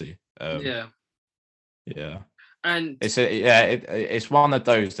Chelsea. Yeah. And it's one of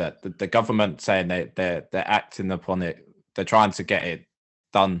those that the government saying they're acting upon it. They're trying to get it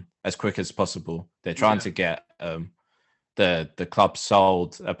done as quick as possible. They're trying to get the club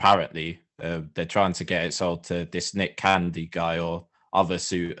sold. Apparently, they're trying to get it sold to this Nick Candy guy or other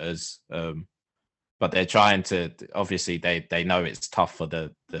suitors. But they're trying to. Obviously, they know it's tough for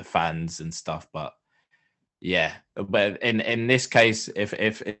the fans and stuff. But yeah, but in this case,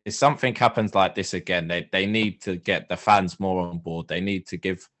 if something happens like this again, they need to get the fans more on board. They need to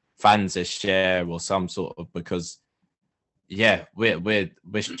give fans a share or some sort of, because we're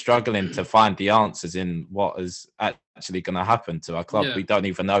struggling to find the answers in what is actually going to happen to our club. We don't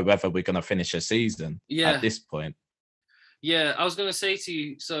even know whether we're going to finish a season at this point. Yeah, I was going to say to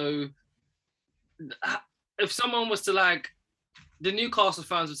you, so if someone was to like, the Newcastle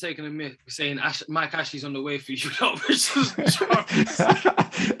fans were taking a myth saying Mike Ashley's on the way for you, which is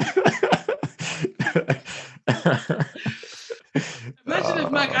imagine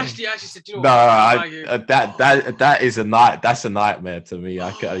if Mike Ashley actually said, you know, that is a night. That's a nightmare to me.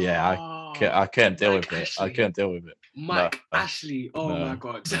 I can't deal with it. I can't deal with it. Mike Ashley. Oh my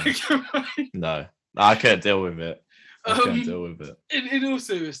god. No, I can't deal with it. I can't deal with it. In all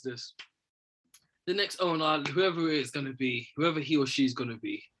seriousness, the next owner, whoever it's going to be, whoever he or she's going to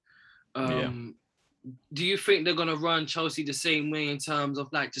be, do you think they're going to run Chelsea the same way in terms of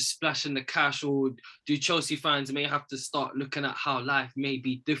like just splashing the cash, or do Chelsea fans may have to start looking at how life may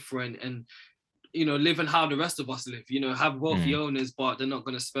be different and, you know, living how the rest of us live, you know, have wealthy owners, but they're not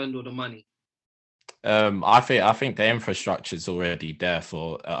going to spend all the money? I think the infrastructure is already there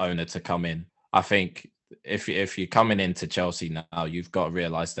for an owner to come in. I think if you're coming into Chelsea now, you've got to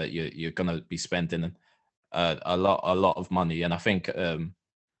realise that you're going to be spending a lot of money, and I think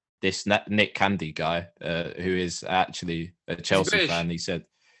this Nick Candy guy, who is actually a Chelsea fan, he said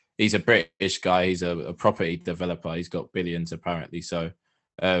he's a British guy. He's a property developer. He's got billions apparently. So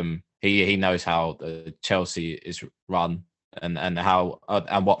he knows how Chelsea is run and how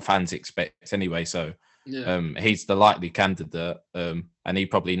and what fans expect anyway. So he's the likely candidate, and he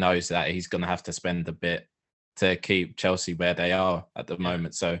probably knows that he's going to have to spend a bit to keep Chelsea where they are at the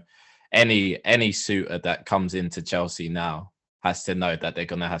moment. So any suitor that comes into Chelsea now has to know that they're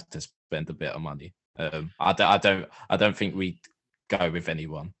going to have to spend a bit of money. I don't think we go with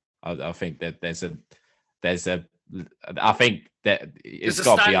anyone. I think that I think that it's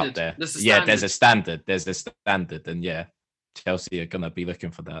got to be up there. There's a standard. There's a standard, and Chelsea are going to be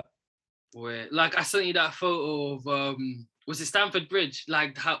looking for that. Like I sent you that photo of was it Stamford Bridge,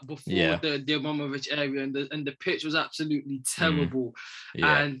 like how before the Abramovich area, and the pitch was absolutely terrible.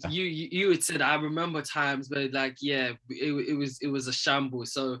 And you had said, I remember times where like it was a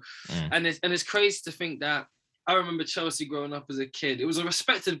shambles. So and it's crazy to think that I remember Chelsea growing up as a kid. It was a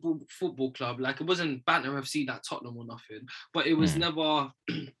respected football club. Like it wasn't Banter FC like Tottenham or nothing, but it was never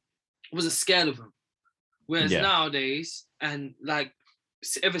it was a scale of them. Whereas nowadays, and like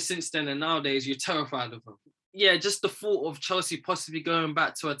ever since then and nowadays, you're terrified of them. Yeah, just the thought of Chelsea possibly going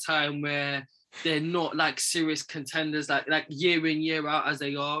back to a time where they're not like serious contenders, like year in, year out as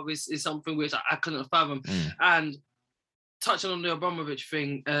they are, is something which I couldn't fathom. And touching on the Abramovich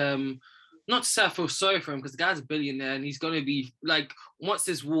thing, not to say I feel sorry for him, because the guy's a billionaire and he's going to be like, once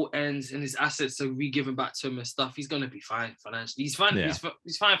this war ends and his assets are re-given back to him and stuff, he's going to be fine financially. He's fine. Yeah.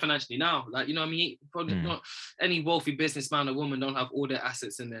 He's fine financially now. Like, you know what I mean? Probably not any wealthy businessman or woman don't have all their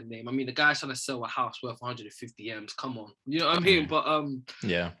assets in their name. I mean, the guy's trying to sell a house worth 150 M's. Come on. You know what I mean? But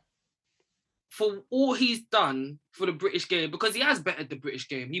yeah. For all he's done for the British game, because he has bettered the British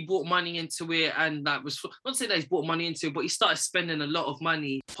game, he brought money into it, and that was not saying that he's brought money into it, but he started spending a lot of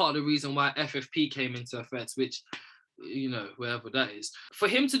money. Part of the reason why FFP came into effect, which, you know, wherever that is, for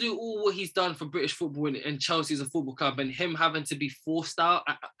him to do all what he's done for British football and Chelsea as a football club, and him having to be forced out,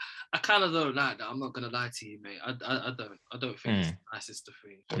 I kind of don't like that. I'm not gonna lie to you, mate. I don't think it's the nicest of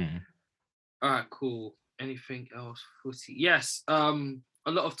things. All right, cool. Anything else? Footy? Yes. A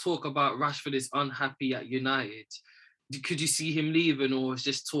lot of talk about Rashford is unhappy at United. Could you see him leaving, or is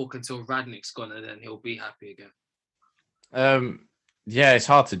just talk until Radnick's gone and then he'll be happy again? Yeah, it's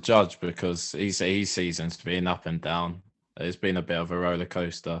hard to judge because his season's been up and down. It's been a bit of a roller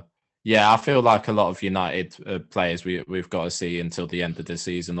coaster. Yeah, I feel like a lot of United players we've got to see until the end of the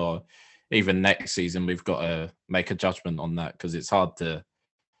season, or even next season. We've got to make a judgment on that because it's hard to.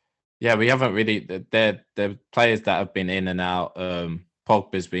 Yeah, we haven't really. They're players that have been in and out.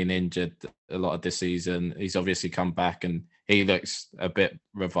 Pogba's been injured a lot of this season. He's obviously come back and he looks a bit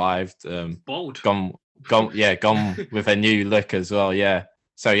revived. Bold. Gone with a new look as well. Yeah.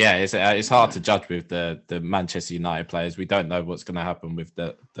 So yeah, it's hard to judge with the Manchester United players. We don't know what's going to happen with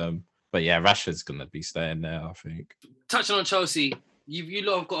them. But yeah, Rashford's going to be staying there, I think. Touching on Chelsea, you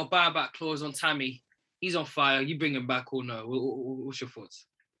lot have got a buyback clause on Tammy. He's on fire. You bring him back or no? What's your thoughts?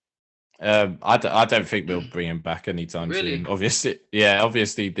 I don't think we'll bring him back anytime soon. Obviously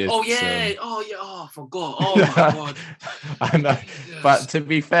this. Oh yeah. Oh, I forgot. Oh my god. I know. Yes. But to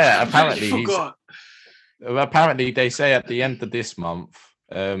be fair, apparently they say at the end of this month,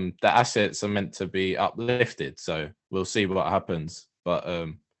 the assets are meant to be uplifted. So we'll see what happens. But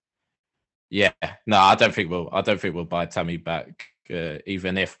yeah, no, I don't think we'll buy Tammy back,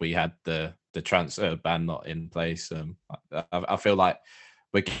 even if we had the transfer ban not in place. I feel like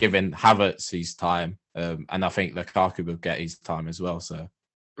we're giving Havertz his time, and I think Lukaku will get his time as well. So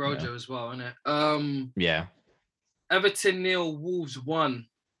Brojo as well, isn't it? Yeah. Everton 0, Wolves 1.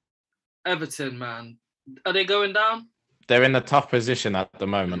 Everton, man, are they going down? They're in a tough position at the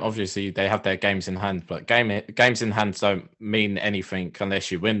moment. Obviously, they have their games in hand, but games in hand don't mean anything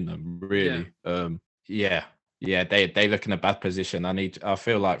unless you win them. Really, yeah. They look in a bad position. I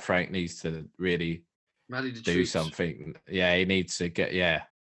feel like Frank needs to really do something. Yeah, he needs to get. Yeah,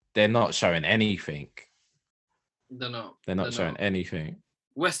 they're not showing anything. They're not showing anything.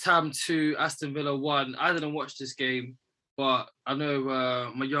 West Ham 2, Aston Villa 1. I didn't watch this game, but I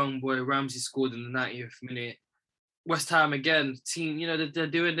know my young boy Ramsey scored in the 90th minute. West Ham again, team. You know they're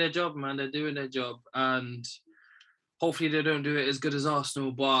doing their job, man. They're doing their job, and hopefully they don't do it as good as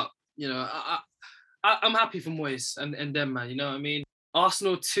Arsenal. But you know, I'm happy for Moyes and them, man. You know what I mean?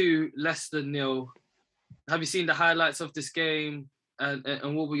 Arsenal 2, Leicester 0. Have you seen the highlights of this game?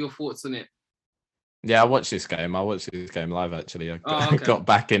 And what were your thoughts on it? Yeah, I watched this game. Live actually. Okay. Got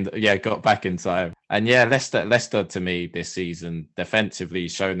back in time. And yeah, Leicester to me this season defensively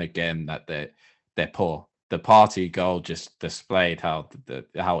shown again that they're poor. The party goal just displayed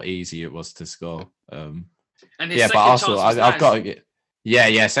how easy it was to score. And but also I've got to get.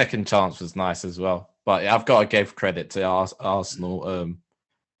 Yeah, second chance was nice as well. But I've got to give credit to Arsenal.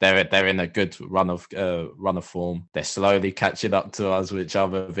 They're in a good run of form. They're slowly catching up to us, which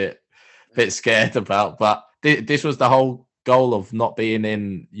I'm a bit scared about. But this was the whole goal of not being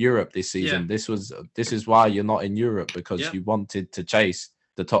in Europe this season. Yeah. This is why you're not in Europe, because you wanted to chase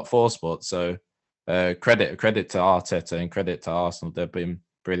the top 4 spots. So credit to Arteta and credit to Arsenal. They've been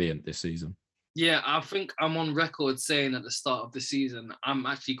brilliant this season. Yeah, I think I'm on record saying at the start of the season, I'm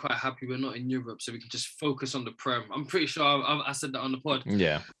actually quite happy we're not in Europe, so we can just focus on the Prem. I'm pretty sure I said that on the pod.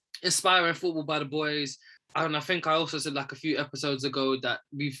 Yeah. Inspiring football by the boys. And I think I also said like a few episodes ago that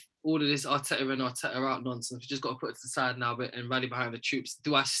we've all of this Arteta in, Arteta out nonsense. We've just got to put it to the side now and rally behind the troops.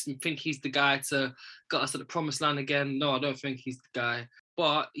 Do I think he's the guy to get us to the promised land again? No, I don't think he's the guy.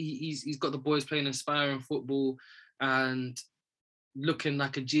 But he's got the boys playing inspiring football and looking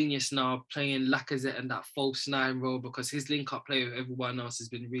like a genius now, playing Lacazette in that false 9 role, because his link-up play with everyone else has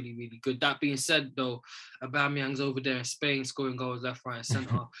been really, really good. That being said, though, Aubameyang's over there in Spain scoring goals left, right, and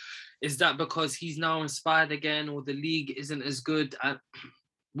centre. Is that because he's now inspired again, or the league isn't as good?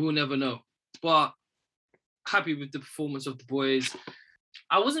 We'll never know. But happy with the performance of the boys.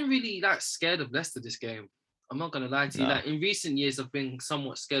 I wasn't really that scared of Leicester this game. I'm not gonna lie to you. No. Like in recent years, I've been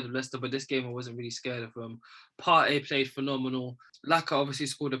somewhat scared of Leicester, but this game I wasn't really scared of them. Partey played phenomenal. Laka obviously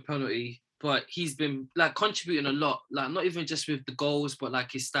scored a penalty, but he's been like contributing a lot. Like not even just with the goals, but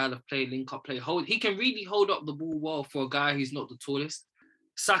like his style of play, link up play, he can really hold up the ball well for a guy who's not the tallest.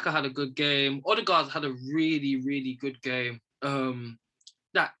 Saka had a good game. Odegaard had a really, really good game.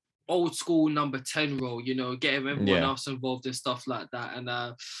 That old school number 10 role, you know, getting everyone else involved and stuff like that. And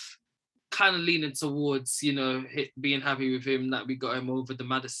kind of leaning towards, you know, being happy with him that we got him over the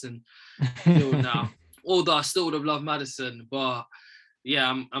Maddison deal now. Although I still would have loved Maddison, but yeah,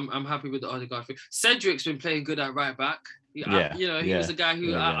 I'm happy with the Odegaard thing. Cedric's been playing good at right back. He was a guy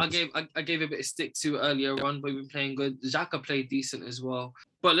who I gave a bit of stick to earlier on, but we've been playing good. Xhaka played decent as well.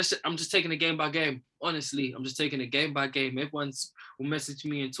 But I'm just taking it game by game. Honestly, I'm just taking it game by game. Everyone will message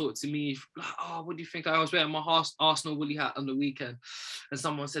me and talk to me. Like, oh, what do you think? I was wearing my Arsenal woolly hat on the weekend, and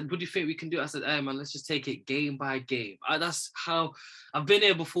someone said, "What do you think we can do?" I said, "Hey man, let's just take it game by game." That's how I've been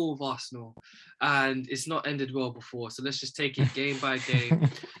here before with Arsenal, and it's not ended well before. So let's just take it game by game.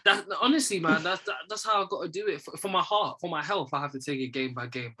 Honestly, man, that's how I got to do it for my heart, for my health. I have to take it game by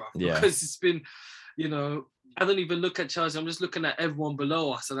game, bro. Yeah. Because it's been, you know, I don't even look at Chelsea. I'm just looking at everyone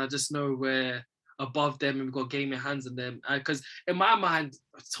below us, and I just know we're above them, and we've got game in hands on them. Because in my mind,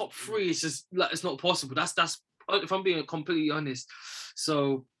 top three is just like it's not possible. That's if I'm being completely honest.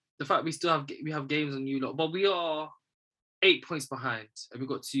 So the fact we have games on you lot, but we are 8 points behind, and we've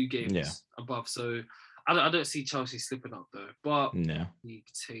got 2 games above. So I don't see Chelsea slipping up though. But league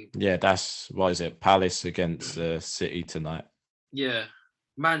table. Yeah, that's what is it? Palace against City tonight. Yeah,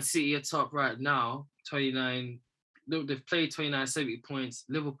 Man City are top right now, 29. They've played 29, 70 points.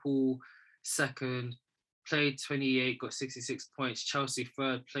 Liverpool second, played 28, got 66 points. Chelsea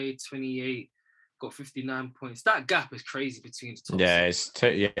third, played 28, got 59 points. That gap is crazy between the top.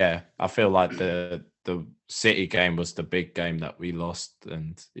 Yeah, I feel like the City game was the big game that we lost,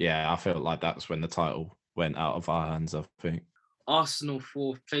 and I feel like that's when the title went out of our hands, I think. Arsenal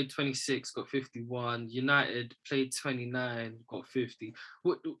fourth, played 26, got 51. United played 29, got 50.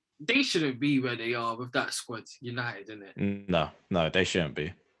 They shouldn't be where they are with that squad, United, innit? No, they shouldn't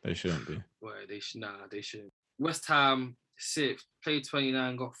be. They shouldn't be. Well, they shouldn't. West Ham, 6th, played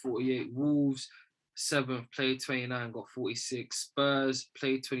 29, got 48. Wolves, 7th, played 29, got 46. Spurs,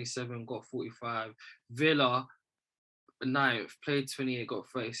 played 27, got 45. Villa, 9th, played 28, got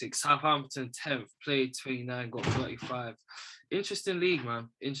 36. Southampton, 10th, played 29, got 35. Interesting league, man.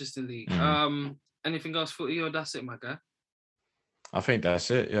 Interesting league. Anything else for you, or that's it, my guy? I think that's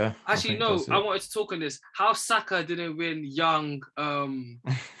it, yeah. Actually, no, I wanted to talk on this. How Saka didn't win Young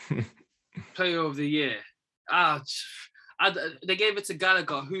Player of the Year. They gave it to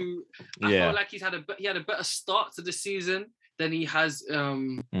Gallagher, who I felt like he had a better start to the season than he has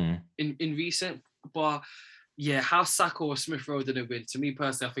in recent. But yeah, how Saka or Smith Rowe didn't win, to me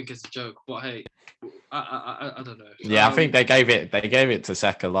personally, I think it's a joke. But hey, I don't know. Yeah, I think they gave it to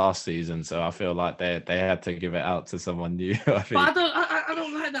Saka last season, so I feel like they had to give it out to someone new. I think. But I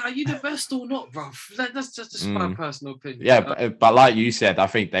don't like that. Are you the best or not, bro? That's just my personal opinion. Yeah, but like you said, I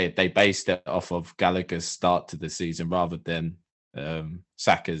think they based it off of Gallagher's start to the season rather than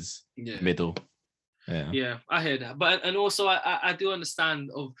Saka's middle. Yeah, I hear that. But and also I do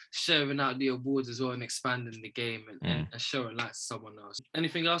understand of sharing out the awards as well and expanding the game and showing that to someone else.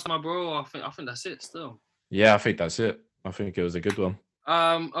 Anything else, my bro? I think that's it still. Yeah, I think that's it. I think it was a good one.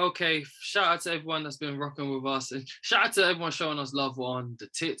 Okay. Shout out to everyone that's been rocking with us, and shout out to everyone showing us love on the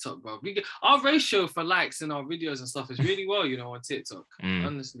TikTok, bro. Our ratio for likes in our videos and stuff is really well, you know, on TikTok.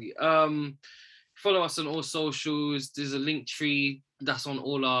 Honestly. Follow us on all socials. There's a link tree that's on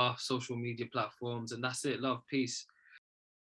all our social media platforms, and that's it. Love, peace.